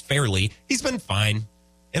Rodgers fairly. He's been fine,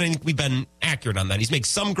 and I think we've been accurate on that. He's made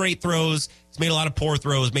some great throws. He's made a lot of poor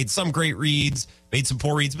throws, made some great reads, made some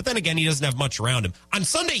poor reads, but then again, he doesn't have much around him. On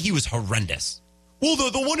Sunday, he was horrendous. Well,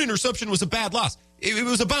 the one interception was a bad loss. It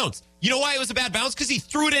was a bounce. You know why it was a bad bounce? Because he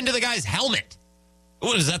threw it into the guy's helmet.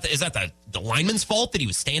 What is that? Is that the lineman's fault that he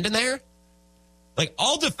was standing there? Like,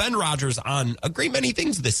 I'll defend Rodgers on a great many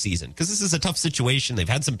things this season because this is a tough situation. They've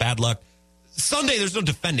had some bad luck. Sunday, there's no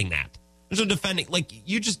defending that. There's no defending. Like,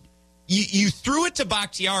 you threw it to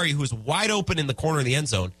Bakhtiari, who was wide open in the corner of the end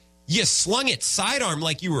zone. You slung it sidearm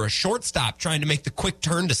like you were a shortstop trying to make the quick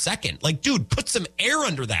turn to second. Like, dude, put some air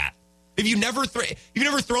under that. Have you never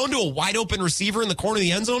thrown to a wide open receiver in the corner of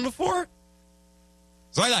the end zone before?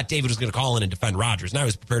 So I thought David was going to call in and defend Rodgers, and I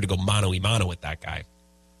was prepared to go mano-a-mano with that guy.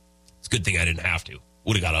 It's a good thing I didn't have to.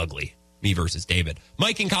 Would have got ugly. Me versus David.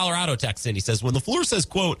 Mike in Colorado texts in. He says, when LaFleur says,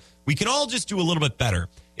 quote, we can all just do a little bit better,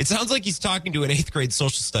 it sounds like he's talking to an 8th grade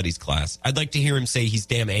social studies class. I'd like to hear him say he's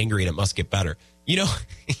damn angry and it must get better. You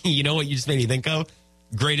know what you just made me think of?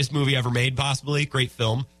 Greatest movie ever made, possibly. Great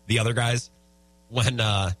film. The Other Guys. When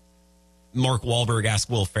Mark Wahlberg asked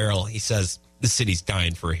Will Ferrell, he says, the city's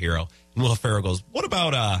dying for a hero. And Will Ferrell goes, what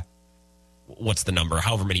about what's the number?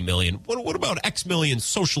 However many million. What about X million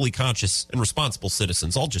socially conscious and responsible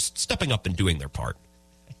citizens all just stepping up and doing their part?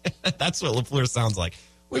 That's what LaFleur sounds like.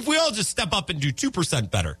 If we all just step up and do 2%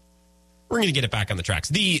 better, we're going to get it back on the tracks.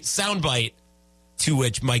 The soundbite to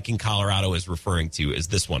which Mike in Colorado is referring to is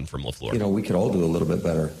this one from LaFleur. You know, we could all do a little bit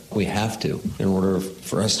better. We have to in order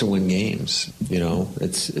for us to win games. You know,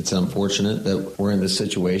 it's unfortunate that we're in this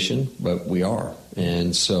situation, but we are.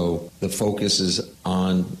 And so the focus is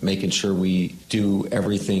on making sure we do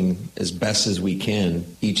everything as best as we can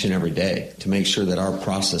each and every day to make sure that our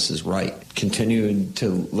process is right. Continue to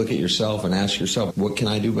look at yourself and ask yourself, what can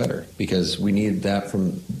I do better? Because we need that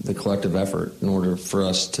from the collective effort in order for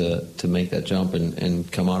us to make that jump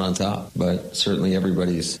and come out on top. But certainly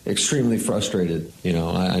everybody's extremely frustrated. You know,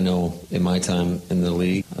 I know in my time in the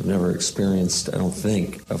league, I've never experienced, I don't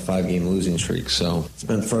think, a 5-game losing streak. So it's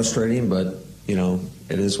been frustrating, but you know,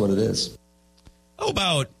 it is what it is. How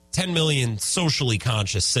about 10 million socially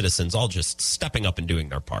conscious citizens all just stepping up and doing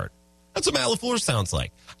their part? That's what Matt LaFleur sounds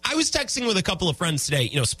like. I was texting with a couple of friends today,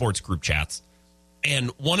 you know, sports group chats,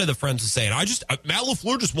 and one of the friends was saying, Matt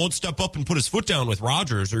LaFleur just won't step up and put his foot down with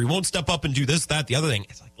Rodgers, or he won't step up and do this, that, the other thing.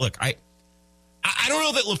 It's like, look, I don't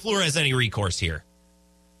know that LaFleur has any recourse here.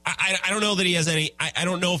 I don't know that he has any. I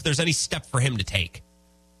don't know if there's any step for him to take.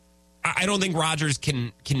 I don't think Rodgers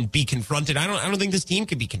can be confronted. I don't think this team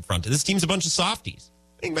can be confronted. This team's a bunch of softies.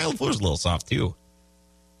 I think Matt LaFleur's a little soft too.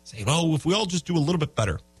 Saying, oh, if we all just do a little bit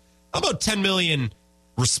better. How about 10 million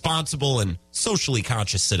responsible and socially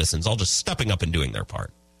conscious citizens all just stepping up and doing their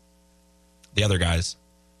part? The other guys,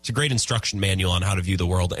 it's a great instruction manual on how to view the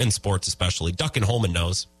world and sports especially. Duck and Holman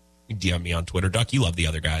knows. You DM me on Twitter. Duck, you love the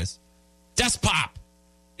other guys. Desk pop.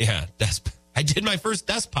 Yeah, I did my first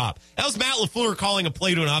desk pop. That was Matt LaFleur calling a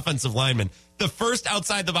play to an offensive lineman. The first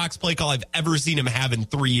outside-the-box play call I've ever seen him have in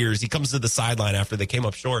 3 years. He comes to the sideline after they came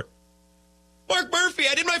up short. Mark Murphy,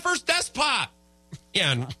 I did my first desk pop.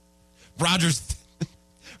 Yeah, and Rodgers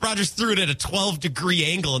threw it at a 12-degree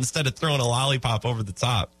angle instead of throwing a lollipop over the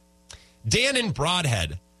top. Dan in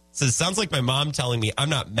Broadhead says, sounds like my mom telling me I'm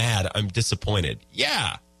not mad, I'm disappointed.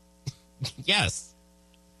 Yeah. Yes.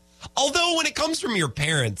 Although when it comes from your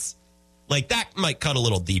parents, like, that might cut a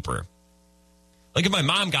little deeper. Like, if my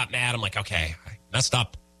mom got mad, I'm like, okay, I messed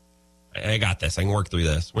up. I got this. I can work through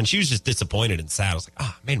this. When she was just disappointed and sad, I was like,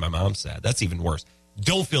 I made my mom sad. That's even worse.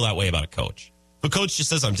 Don't feel that way about a coach. If a coach just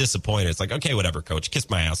says I'm disappointed, it's like, okay, whatever, coach. Kiss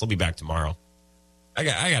my ass. I'll be back tomorrow. I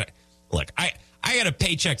got a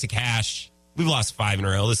paycheck to cash. We've lost 5 in a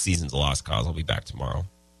row. This season's a lost cause. I'll be back tomorrow.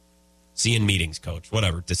 See you in meetings, coach.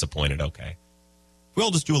 Whatever. Disappointed. Okay.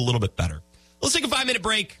 We'll just do a little bit better. Let's take a 5-minute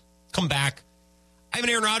break. Come back. I have an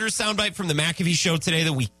Aaron Rodgers soundbite from the McAfee show today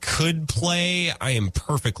that we could play. I am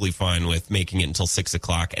perfectly fine with making it until 6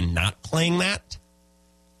 o'clock and not playing that.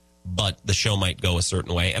 But the show might go a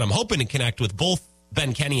certain way. And I'm hoping to connect with both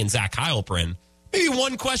Ben Kenny and Zach Heilprin. Maybe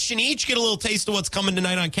one question each, get a little taste of what's coming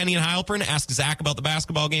tonight on Kenny and Heilprin. Ask Zach about the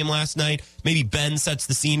basketball game last night. Maybe Ben sets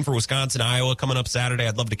the scene for Wisconsin, Iowa coming up Saturday.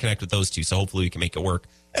 I'd love to connect with those two, so hopefully we can make it work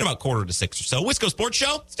at about 5:45 or so. Wisco Sports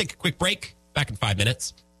Show. Let's take a quick break. Back in 5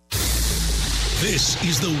 minutes. This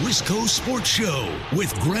is the Wisco Sports Show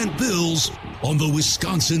with Grant Bills on the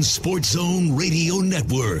Wisconsin Sports Zone Radio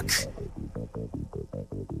Network.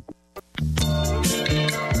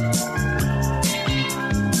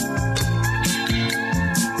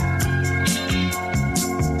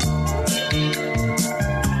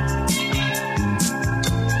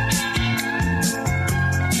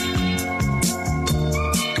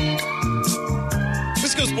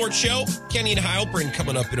 Sports Show. Kenny and Heilprin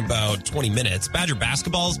coming up in about 20 minutes. Badger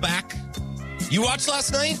basketball is back. You watched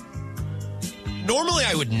last night? Normally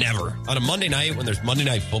I would never. On a Monday night when there's Monday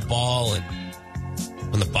Night Football and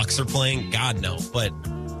when the Bucks are playing, God no. But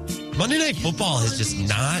Monday Night Football has just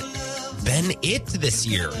not been it this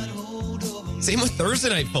year. Same with Thursday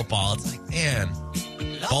Night Football. It's like, man,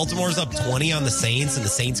 Baltimore's up 20 on the Saints and the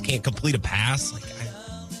Saints can't complete a pass. Like,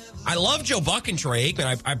 I love Joe Buck and Troy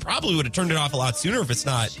Aikman. I probably would have turned it off a lot sooner if it's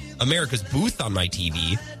not America's Booth on my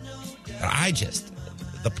TV.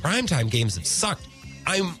 But the primetime games have sucked.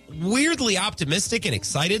 I'm weirdly optimistic and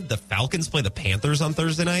excited. The Falcons play the Panthers on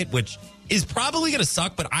Thursday night, which is probably going to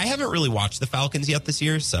suck, but I haven't really watched the Falcons yet this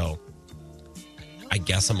year, so I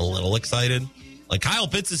guess I'm a little excited. Like, Kyle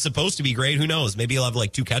Pitts is supposed to be great. Who knows? Maybe he'll have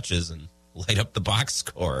like 2 catches and light up the box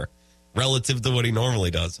score relative to what he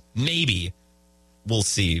normally does. Maybe. We'll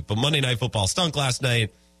see. But Monday Night Football stunk last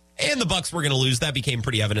night, and the Bucks were going to lose. That became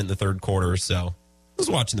pretty evident in the third quarter, so I was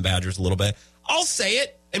watching the Badgers a little bit. I'll say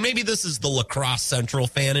it, and maybe this is the Lacrosse Central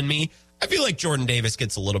fan in me. I feel like Jordan Davis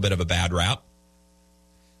gets a little bit of a bad rap.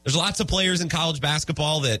 There's lots of players in college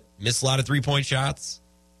basketball that miss a lot of three-point shots.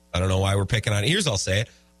 I don't know why we're picking on it. Here's I'll say it.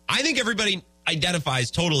 I think everybody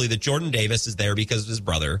identifies totally that Jordan Davis is there because of his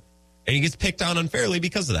brother, and he gets picked on unfairly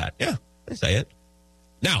because of that. Yeah, I say it.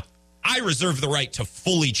 Now, I reserve the right to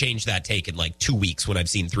fully change that take in like 2 weeks when I've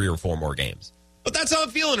seen 3 or 4 more games. But that's how I'm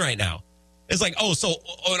feeling right now. It's like, oh, so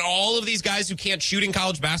all of these guys who can't shoot in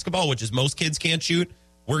college basketball, which is most kids can't shoot,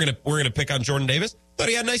 we're gonna pick on Jordan Davis. Thought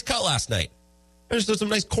he had a nice cut last night. There's some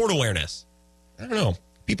nice court awareness. I don't know.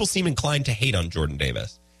 People seem inclined to hate on Jordan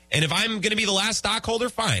Davis. And if I'm going to be the last stockholder,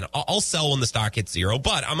 fine. I'll sell when the stock hits 0.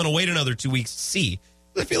 But I'm going to wait another 2 weeks to see.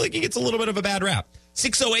 I feel like he gets a little bit of a bad rap.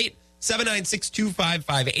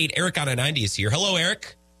 608-796-2558. Eric on a 90 is here. Hello,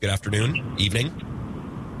 Eric. Good afternoon. Evening.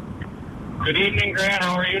 Good evening, Grant.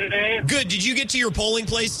 How are you today? Good. Did you get to your polling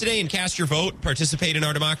place today and cast your vote, participate in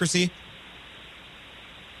our democracy?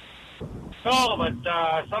 No, but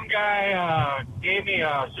some guy gave me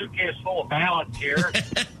a suitcase full of ballots here.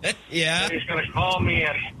 Yeah. He's going to call me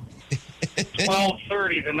at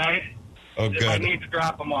 12:30 tonight. Oh, if good. I need to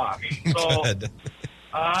drop them off. So Good.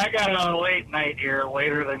 I got a late night here,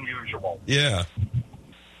 later than usual. Yeah.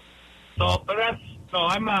 So, but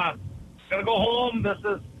I'm going to go home. This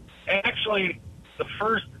is actually the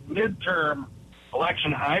first midterm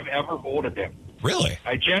election I've ever voted in. Really?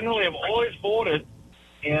 I generally have always voted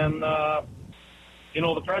in, the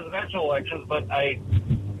presidential elections, but I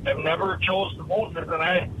have never chose to vote this, and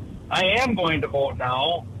I am going to vote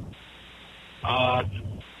now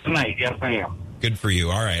tonight. Yes, I am. Good for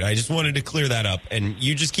you. All right. I just wanted to clear that up. And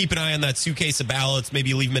you just keep an eye on that suitcase of ballots. Maybe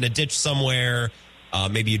you leave them in a ditch somewhere.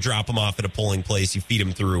 Maybe you drop them off at a polling place. You feed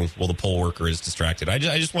them through while the poll worker is distracted. I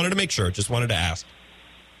just wanted to make sure. Just wanted to ask.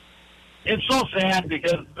 It's so sad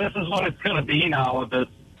because this is what it's going to be now with this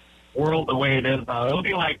world the way it is now. It'll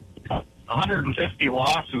be like 150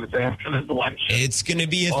 lawsuits after this election. It's going to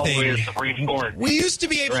be a all the way to thing. the Supreme Court. We used to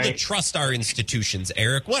be able to Right. trust our institutions,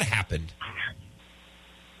 Eric. What happened?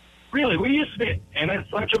 Really, we used to be, and it's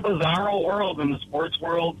such a bizarro world in the sports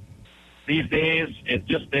world these days. It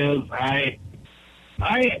just is. I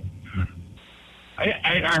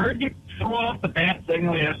heard you throw off the bat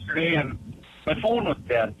signal yesterday, and my phone was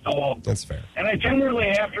dead. So That's fair. And I generally,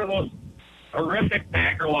 after those horrific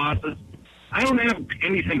Packer losses, I don't have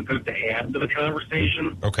anything good to add to the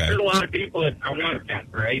conversation. Okay. There's a lot of people that I want that,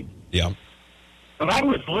 right? Yeah. But I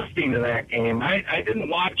was listening to that game. I didn't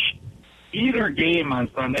watch either game on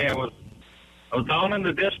Sunday. I was down in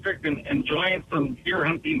the district and enjoying some deer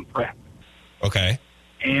hunting prep. Okay.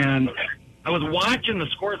 And I was watching the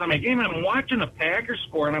scores on my game, and I'm watching the Packers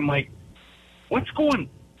score, and I'm like, what kind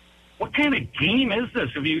of game is this?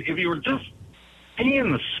 If you were just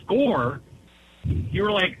seeing the score, you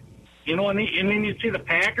were like, and then you'd see the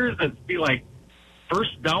Packers, it'd be like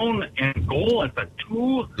first down and goal at the 2.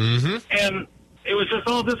 Mm-hmm. And it was just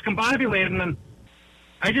all discombobulated. And then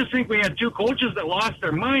I just think we had 2 coaches that lost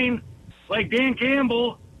their mind, like Dan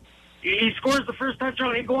Campbell. He scores the first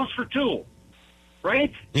touchdown, he goes for 2,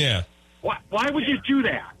 right? Yeah. Why would you do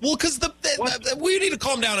that? Well, because we need to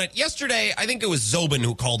calm down. Yesterday, I think it was Zobin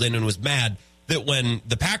who called in and was mad that when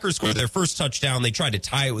the Packers scored their first touchdown, they tried to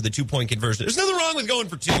tie it with a 2-point conversion. There's nothing wrong with going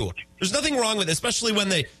for 2. There's nothing wrong with it, especially when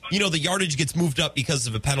the yardage gets moved up because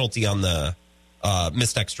of a penalty on the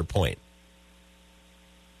missed extra point.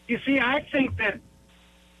 You see, I think that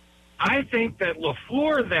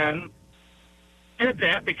LaFleur then did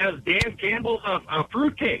that because Dan Campbell's a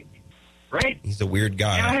fruitcake, right? He's a weird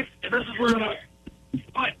guy. This is where,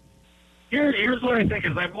 but here's what I think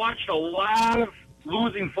is I've watched a lot of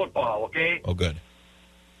losing football. Okay. Oh, good.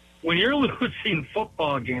 When you're losing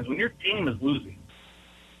football games, when your team is losing,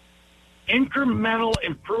 incremental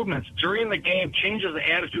improvements during the game changes the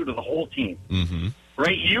attitude of the whole team. Mm-hmm.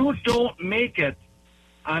 Right? You don't make it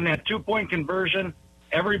on that 2-point conversion,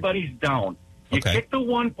 everybody's down. You kick the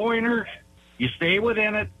 1-pointer, you stay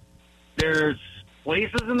within it. There's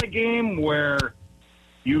places in the game where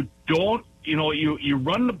you don't, you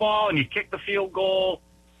run the ball and you kick the field goal,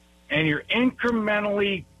 and you're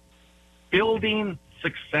incrementally building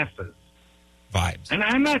successes. Vibes. And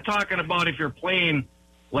I'm not talking about if you're playing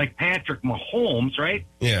like Patrick Mahomes, right?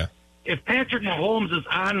 Yeah. If Patrick Mahomes is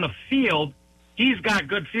on the field, he's got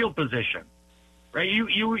good field position, right?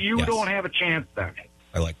 You Yes. don't have a chance then.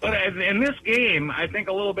 I like that. But in this game, I think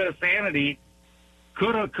a little bit of sanity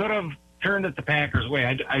could have turned it the Packers' way.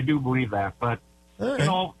 I do believe that, but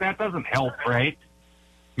that doesn't help, right?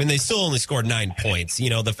 I mean, they still only scored 9 points.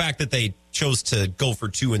 The fact that they chose to go for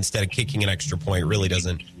 2 instead of kicking an extra point really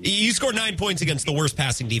doesn't. You scored 9 points against the worst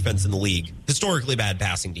passing defense in the league. Historically bad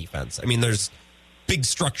passing defense. I mean, there's big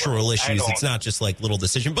structural issues. It's not just like little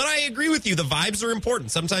decision. But I agree with you. The vibes are important.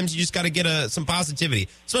 Sometimes you just got to get some positivity,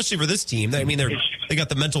 especially for this team. I mean, they got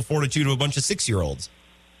the mental fortitude of a bunch of 6-year-olds.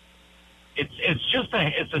 It's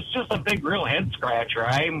just a big real head scratcher.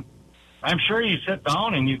 I'm sure you sit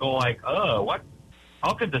down and you go like, oh, what?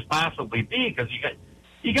 How could this possibly be? Because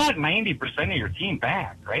you got 90% of your team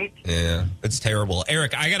back, right? Yeah, it's terrible.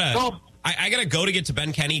 Eric, I gotta go to get to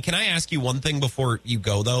Ben Kenny. Can I ask you one thing before you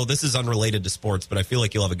go, though? This is unrelated to sports, but I feel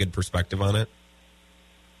like you'll have a good perspective on it.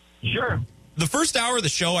 Sure. The first hour of the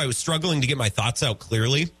show, I was struggling to get my thoughts out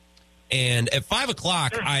clearly. And at 5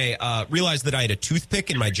 o'clock, I realized that I had a toothpick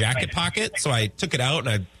in my jacket pocket. So I took it out and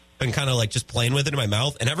I've been kind of like just playing with it in my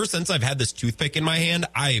mouth. And ever since I've had this toothpick in my hand,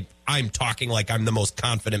 I'm talking like I'm the most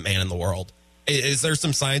confident man in the world. Is there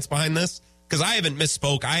some science behind this? Because I haven't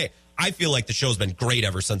misspoke. I feel like the show's been great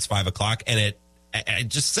ever since 5 o'clock. And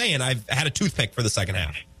just saying, I've had a toothpick for the second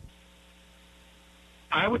half.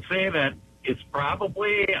 I would say that it's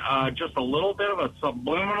probably just a little bit of a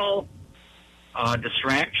subliminal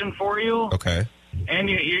distraction for you. Okay. And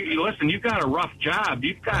you listen, you've got a rough job.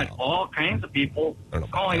 You've got all kinds of people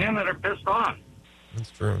calling in that are pissed off.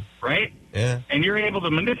 That's true. Right? Yeah. And you're able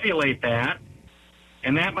to manipulate that,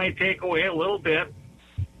 and that might take away a little bit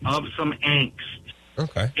of some angst.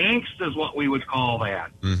 Okay. Angst is what we would call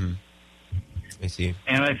that. Mm-hmm. I see.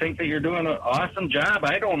 And I think that you're doing an awesome job.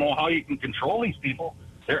 I don't know how you can control these people.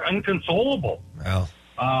 They're inconsolable. Well.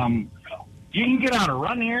 You can get on a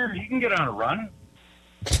run here. You can get on a run.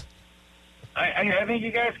 I think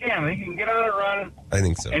you guys can. I think you can get on a run. I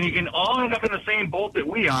think so. And you can all end up in the same boat that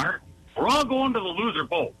we are. We're all going to the loser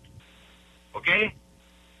boat. Okay?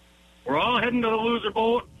 We're all heading to the loser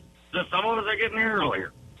boat. Just some of us are getting there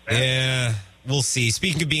earlier. Yeah, we'll see.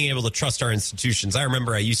 Speaking of being able to trust our institutions, I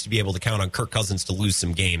remember I used to be able to count on Kirk Cousins to lose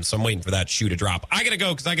some games, so I'm waiting for that shoe to drop. I got to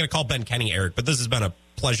go because I got to call Ben Kenny, Eric, but this has been a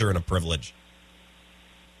pleasure and a privilege.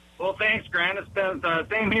 Well, thanks, Grant. It's been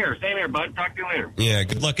same here, bud. Talk to you later. Yeah,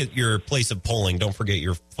 good luck at your place of polling. Don't forget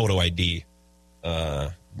your photo ID,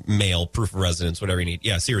 mail, proof of residence, whatever you need.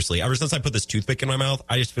 Yeah, seriously. Ever since I put this toothpick in my mouth,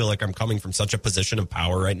 I just feel like I'm coming from such a position of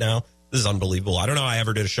power right now. This is unbelievable. I don't know how I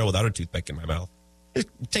ever did a show without a toothpick in my mouth. Just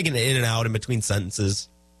taking it in and out in between sentences.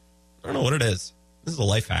 I don't know what it is. This is a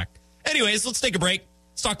life hack. Anyways, let's take a break.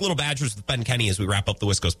 Let's talk Little Badgers with Ben Kenny as we wrap up the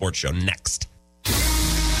Wisco Sports Show next.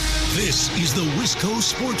 This is the Wisco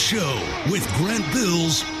Sports Show with Grant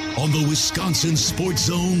Bills on the Wisconsin Sports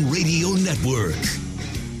Zone Radio Network.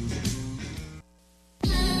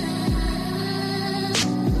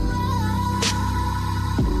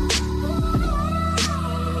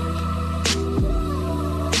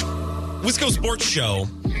 Wisco Sports Show,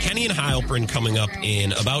 Kenny and Heilprin coming up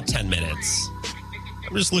in about 10 minutes.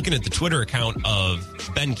 I'm just looking at the Twitter account of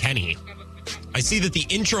Ben Kenny. I see that the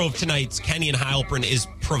intro of tonight's Kenny and Heilprin is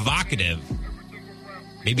provocative.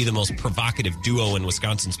 Maybe the most provocative duo in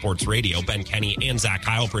Wisconsin sports radio, Ben Kenny and Zach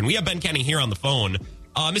Heilprin. We have Ben Kenny here on the phone.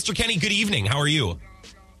 Mr. Kenny, good evening. How are you?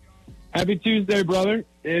 Happy Tuesday, brother.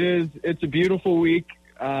 It's a beautiful week.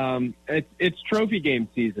 It's trophy game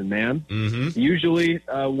season, man. Mm-hmm. Usually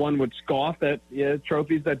one would scoff at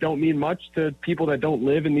trophies that don't mean much to people that don't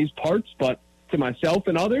live in these parts, but to myself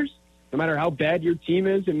and others, no matter how bad your team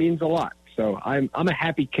is, it means a lot. So I'm a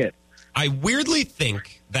happy kid. I weirdly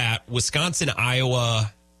think that Wisconsin,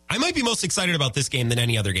 Iowa, I might be most excited about this game than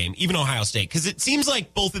any other game, even Ohio State, because it seems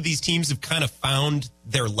like both of these teams have kind of found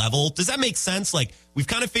their level. Does that make sense? Like, we've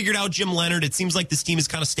kind of figured out Jim Leonard. It seems like this team is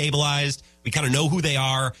kind of stabilized. We kind of know who they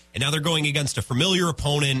are, and now they're going against a familiar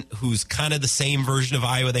opponent who's kind of the same version of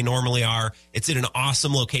Iowa they normally are. It's at an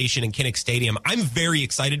awesome location in Kinnick Stadium. I'm very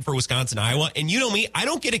excited for Wisconsin, Iowa, and you know me, I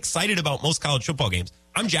don't get excited about most college football games.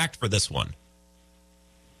 I'm jacked for this one.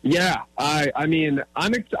 Yeah, I mean,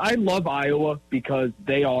 I love Iowa because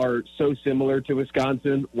they are so similar to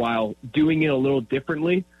Wisconsin while doing it a little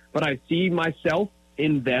differently. But I see myself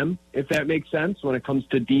in them, if that makes sense, when it comes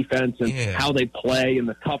to defense and how they play and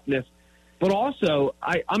the toughness. But also,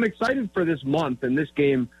 I'm excited for this month and this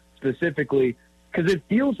game specifically because it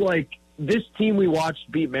feels like this team we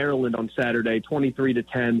watched beat Maryland on Saturday, 23-10,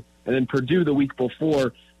 and then Purdue the week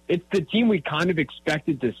before. It's the team we kind of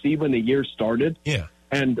expected to see when the year started. Yeah.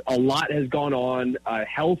 And a lot has gone on.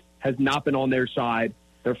 Health has not been on their side.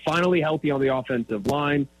 They're finally healthy on the offensive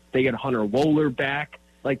line. They get Hunter Wohler back.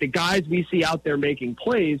 Like the guys we see out there making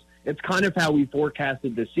plays, it's kind of how we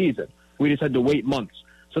forecasted this season. We just had to wait months.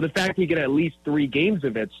 So the fact you get at least 3 games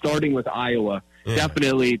of it, starting with Iowa,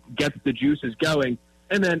 definitely gets the juices going.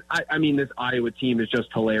 And then, I mean, this Iowa team is just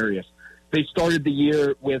hilarious. They started the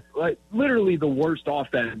year with literally the worst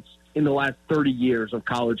offense in the last 30 years of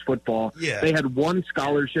college football. Yeah. They had one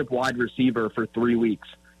scholarship wide receiver for 3 weeks.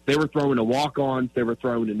 They were throwing to walk-ons. They were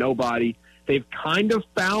throwing to nobody. They've kind of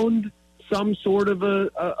found some sort of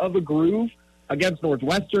a groove against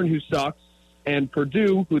Northwestern, who sucks, and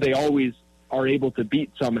Purdue, who they always are able to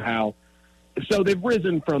beat somehow. So they've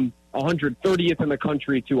risen from 130th in the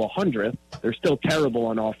country to 100th. They're still terrible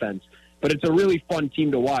on offense. But it's a really fun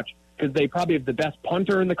team to watch because they probably have the best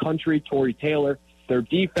punter in the country, Torrey Taylor. Their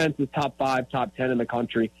defense is top 5, top 10 in the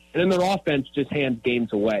country. And then their offense just hands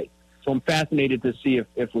games away. So I'm fascinated to see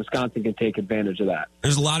if Wisconsin can take advantage of that.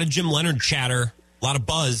 There's a lot of Jim Leonhard chatter, a lot of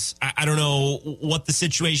buzz. I don't know what the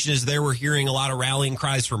situation is there. We're hearing a lot of rallying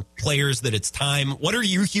cries from players that it's time. What are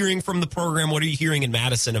you hearing from the program? What are you hearing in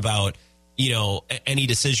Madison about, any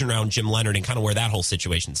decision around Jim Leonhard and kind of where that whole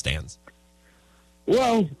situation stands?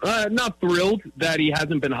 Well, not thrilled that he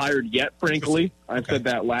hasn't been hired yet, frankly. I said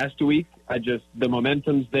that last week. The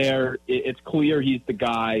momentum's there. It's clear he's the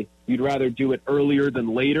guy. You'd rather do it earlier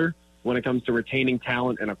than later when it comes to retaining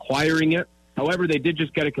talent and acquiring it. However, they did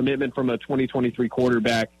just get a commitment from a 2023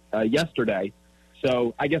 quarterback yesterday.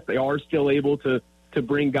 So I guess they are still able to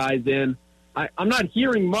bring guys in. I'm not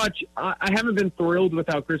hearing much. I haven't been thrilled with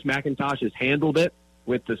how Chris McIntosh has handled it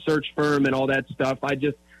with the search firm and all that stuff.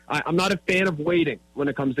 I'm not a fan of waiting when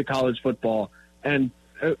it comes to college football. And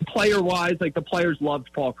player-wise, the players loved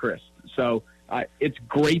Paul Chryst. So it's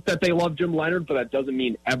great that they love Jim Leonhard, but that doesn't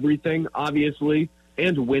mean everything, obviously.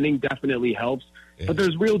 And winning definitely helps. Yeah. But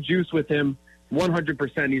there's real juice with him.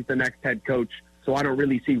 100% he's the next head coach. So I don't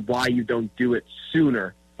really see why you don't do it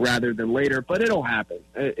sooner rather than later. But it'll happen.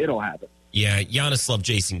 It'll happen. Yeah, Giannis loved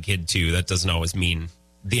Jason Kidd, too. That doesn't always mean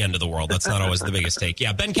the end of the world. That's not always the biggest take.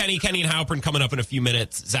 Yeah, Ben Kenny and Heilprin coming up in a few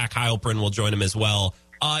minutes. Zach Heilprin will join him as well.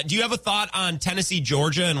 Do you have a thought on Tennessee,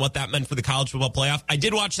 Georgia, and what that meant for the college football playoff? I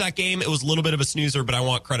did watch that game. It was a little bit of a snoozer, but I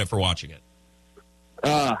want credit for watching it.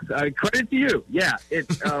 Credit to you. Yeah,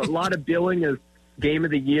 it's a lot of billing as game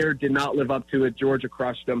of the year. Did not live up to it. Georgia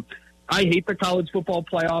crushed them. I hate the college football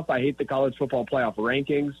playoff. I hate the college football playoff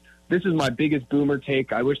rankings. This is my biggest boomer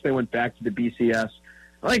take. I wish they went back to the BCS.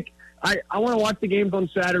 I want to watch the games on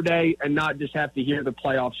Saturday and not just have to hear the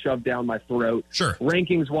playoffs shoved down my throat. Sure.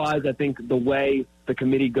 Rankings-wise, I think the way the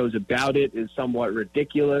committee goes about it is somewhat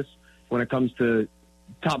ridiculous when it comes to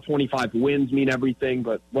top 25 wins mean everything,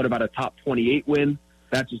 but what about a top 28 win?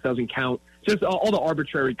 That just doesn't count. Just all the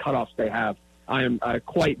arbitrary cutoffs they have, I am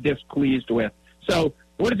quite displeased with. So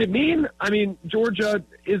what does it mean? I mean, Georgia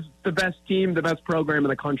is the best team, the best program in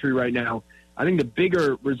the country right now. I think the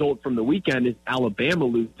bigger result from the weekend is Alabama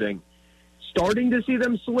losing. Starting to see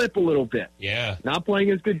them slip a little bit. Yeah. Not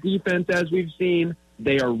playing as good defense as we've seen.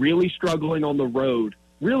 They are really struggling on the road,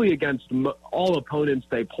 really against all opponents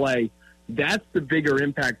they play. That's the bigger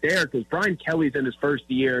impact there because Brian Kelly's in his first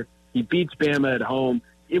year. He beats Bama at home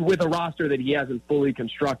with a roster that he hasn't fully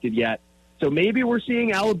constructed yet. So maybe we're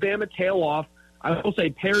seeing Alabama tail off. I will say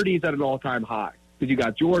parity's at an all-time high because you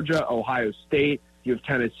got Georgia, Ohio State, you have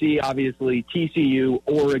Tennessee, obviously, TCU,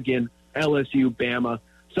 Oregon, LSU, Bama.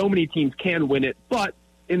 So many teams can win it, but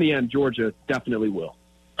in the end, Georgia definitely will.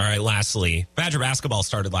 All right, lastly, Badger basketball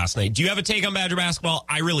started last night. Do you have a take on Badger basketball?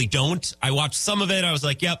 I really don't. I watched some of it. I was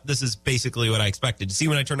like, yep, this is basically what I expected to see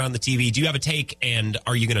when I turned on the TV. Do you have a take, and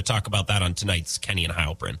are you going to talk about that on tonight's Kenny and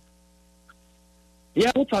Heilprin?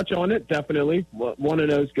 Yeah, we'll touch on it, definitely.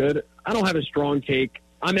 1-0 is good. I don't have a strong take.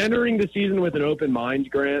 I'm entering the season with an open mind,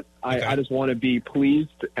 Grant. I just want to be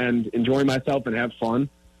pleased and enjoy myself and have fun.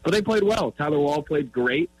 But they played well. Tyler Wall played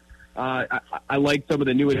great. I like some of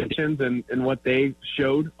the new additions and what they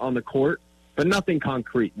showed on the court, but nothing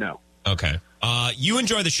concrete, no. Okay. You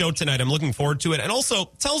enjoy the show tonight. I'm looking forward to it. And also,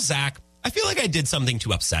 tell Zach, I feel like I did something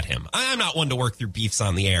to upset him. I'm not one to work through beefs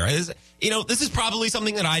on the air. This is probably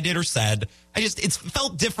something that I did or said. It's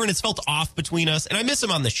felt different. It's felt off between us, and I miss him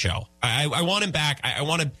on this show. I want him back. I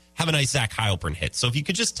want to have a nice Zach Heilprin hit. So if you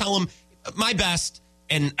could just tell him my best,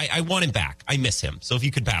 and I want him back. I miss him. So if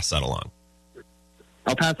you could pass that along.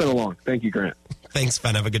 I'll pass it along. Thank you, Grant. Thanks,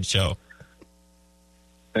 Ben. Have a good show.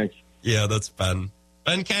 Thanks. Yeah, that's Ben.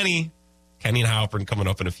 Ben Kenny. Kenny and Heilprin coming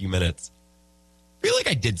up in a few minutes. I feel like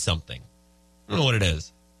I did something. I don't know what it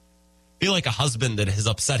is. I feel like a husband that has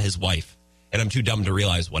upset his wife, and I'm too dumb to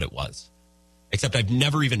realize what it was. Except I've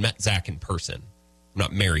never even met Zach in person. I'm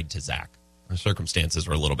not married to Zach. Our circumstances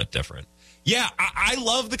were a little bit different. Yeah, I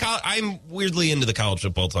love the college. I'm weirdly into the college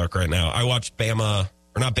football talk right now. I watched Bama,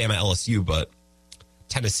 or not Bama, LSU, but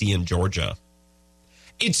Tennessee and Georgia.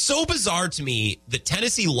 It's so bizarre to me that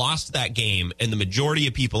Tennessee lost that game, and the majority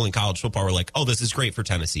of people in college football were like, oh, this is great for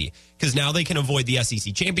Tennessee, because now they can avoid the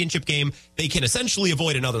SEC championship game. They can essentially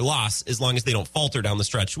avoid another loss as long as they don't falter down the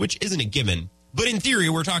stretch, which isn't a given. But in theory,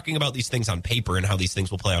 we're talking about these things on paper and how these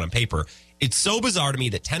things will play out on paper. It's so bizarre to me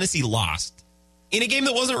that Tennessee lost in a game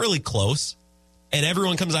that wasn't really close, and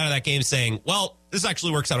everyone comes out of that game saying, well, this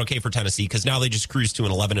actually works out okay for Tennessee because now they just cruise to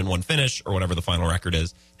an 11-1 finish or whatever the final record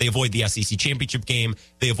is. They avoid the SEC championship game.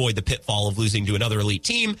 They avoid the pitfall of losing to another elite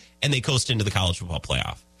team, and they coast into the college football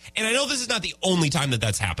playoff. And I know this is not the only time that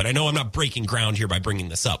that's happened. I know I'm not breaking ground here by bringing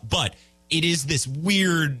this up, but it is this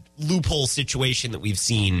weird loophole situation that we've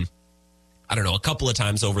seen, I don't know, a couple of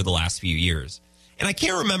times over the last few years. And I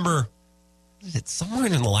can't remember, it's somewhere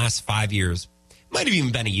in the last 5 years, might have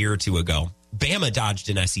even been a year or two ago, Bama dodged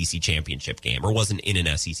an SEC championship game or wasn't in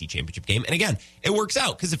an SEC championship game. And again, it works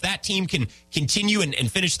out because if that team can continue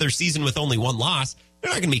and finish their season with only one loss, they're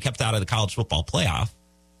not going to be kept out of the college football playoff,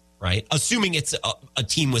 right? Assuming it's a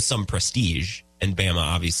team with some prestige, and Bama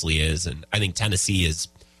obviously is. And I think Tennessee has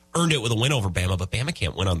earned it with a win over Bama, but Bama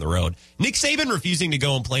can't win on the road. Nick Saban refusing to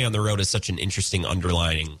go and play on the road is such an interesting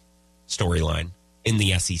underlining storyline in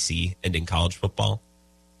the SEC and in college football.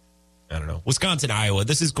 I don't know. Wisconsin, Iowa,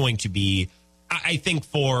 this is going to be, I think,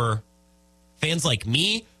 for fans like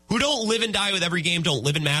me who don't live and die with every game, don't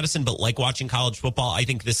live in Madison, but like watching college football, I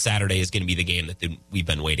think this Saturday is going to be the game that we've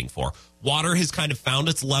been waiting for. Water has kind of found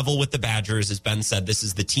its level with the Badgers. As Ben said, this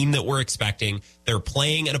is the team that we're expecting. They're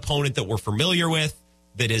playing an opponent that we're familiar with,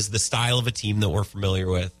 that is the style of a team that we're familiar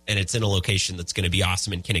with, and it's in a location that's going to be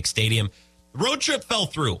awesome in Kinnick Stadium. The road trip fell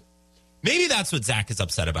through. Maybe that's what Zach is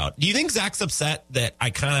upset about. Do you think Zach's upset that I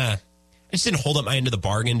just didn't hold up my end of the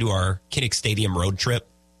bargain to our Kinnick Stadium road trip?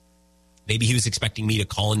 Maybe he was expecting me to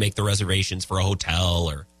call and make the reservations for a hotel,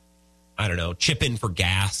 or, I don't know, chip in for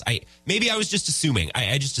gas. Maybe I was just assuming.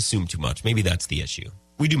 I just assumed too much. Maybe that's the issue.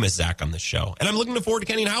 We do miss Zach on this show. And I'm looking forward to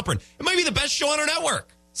Kenny and Halpern. It might be the best show on our network.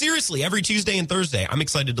 Seriously, every Tuesday and Thursday. I'm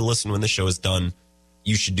excited to listen when the show is done.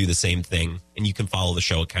 You should do the same thing. And you can follow the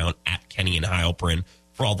show account at Kenny and Halpern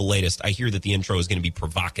for all the latest. I hear that the intro is going to be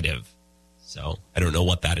provocative. So I don't know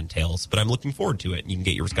what that entails, but I'm looking forward to it. And you can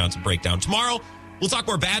get your Wisconsin breakdown. Tomorrow, we'll talk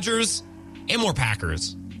more Badgers and more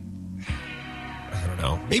Packers. I don't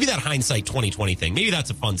know. Maybe that hindsight 2020 thing. Maybe that's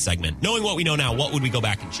a fun segment. Knowing what we know now, what would we go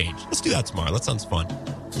back and change? Let's do that tomorrow. That sounds fun.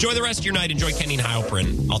 Enjoy the rest of your night. Enjoy Kenny and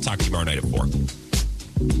Halpern. I'll talk to you tomorrow night at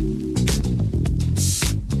 4.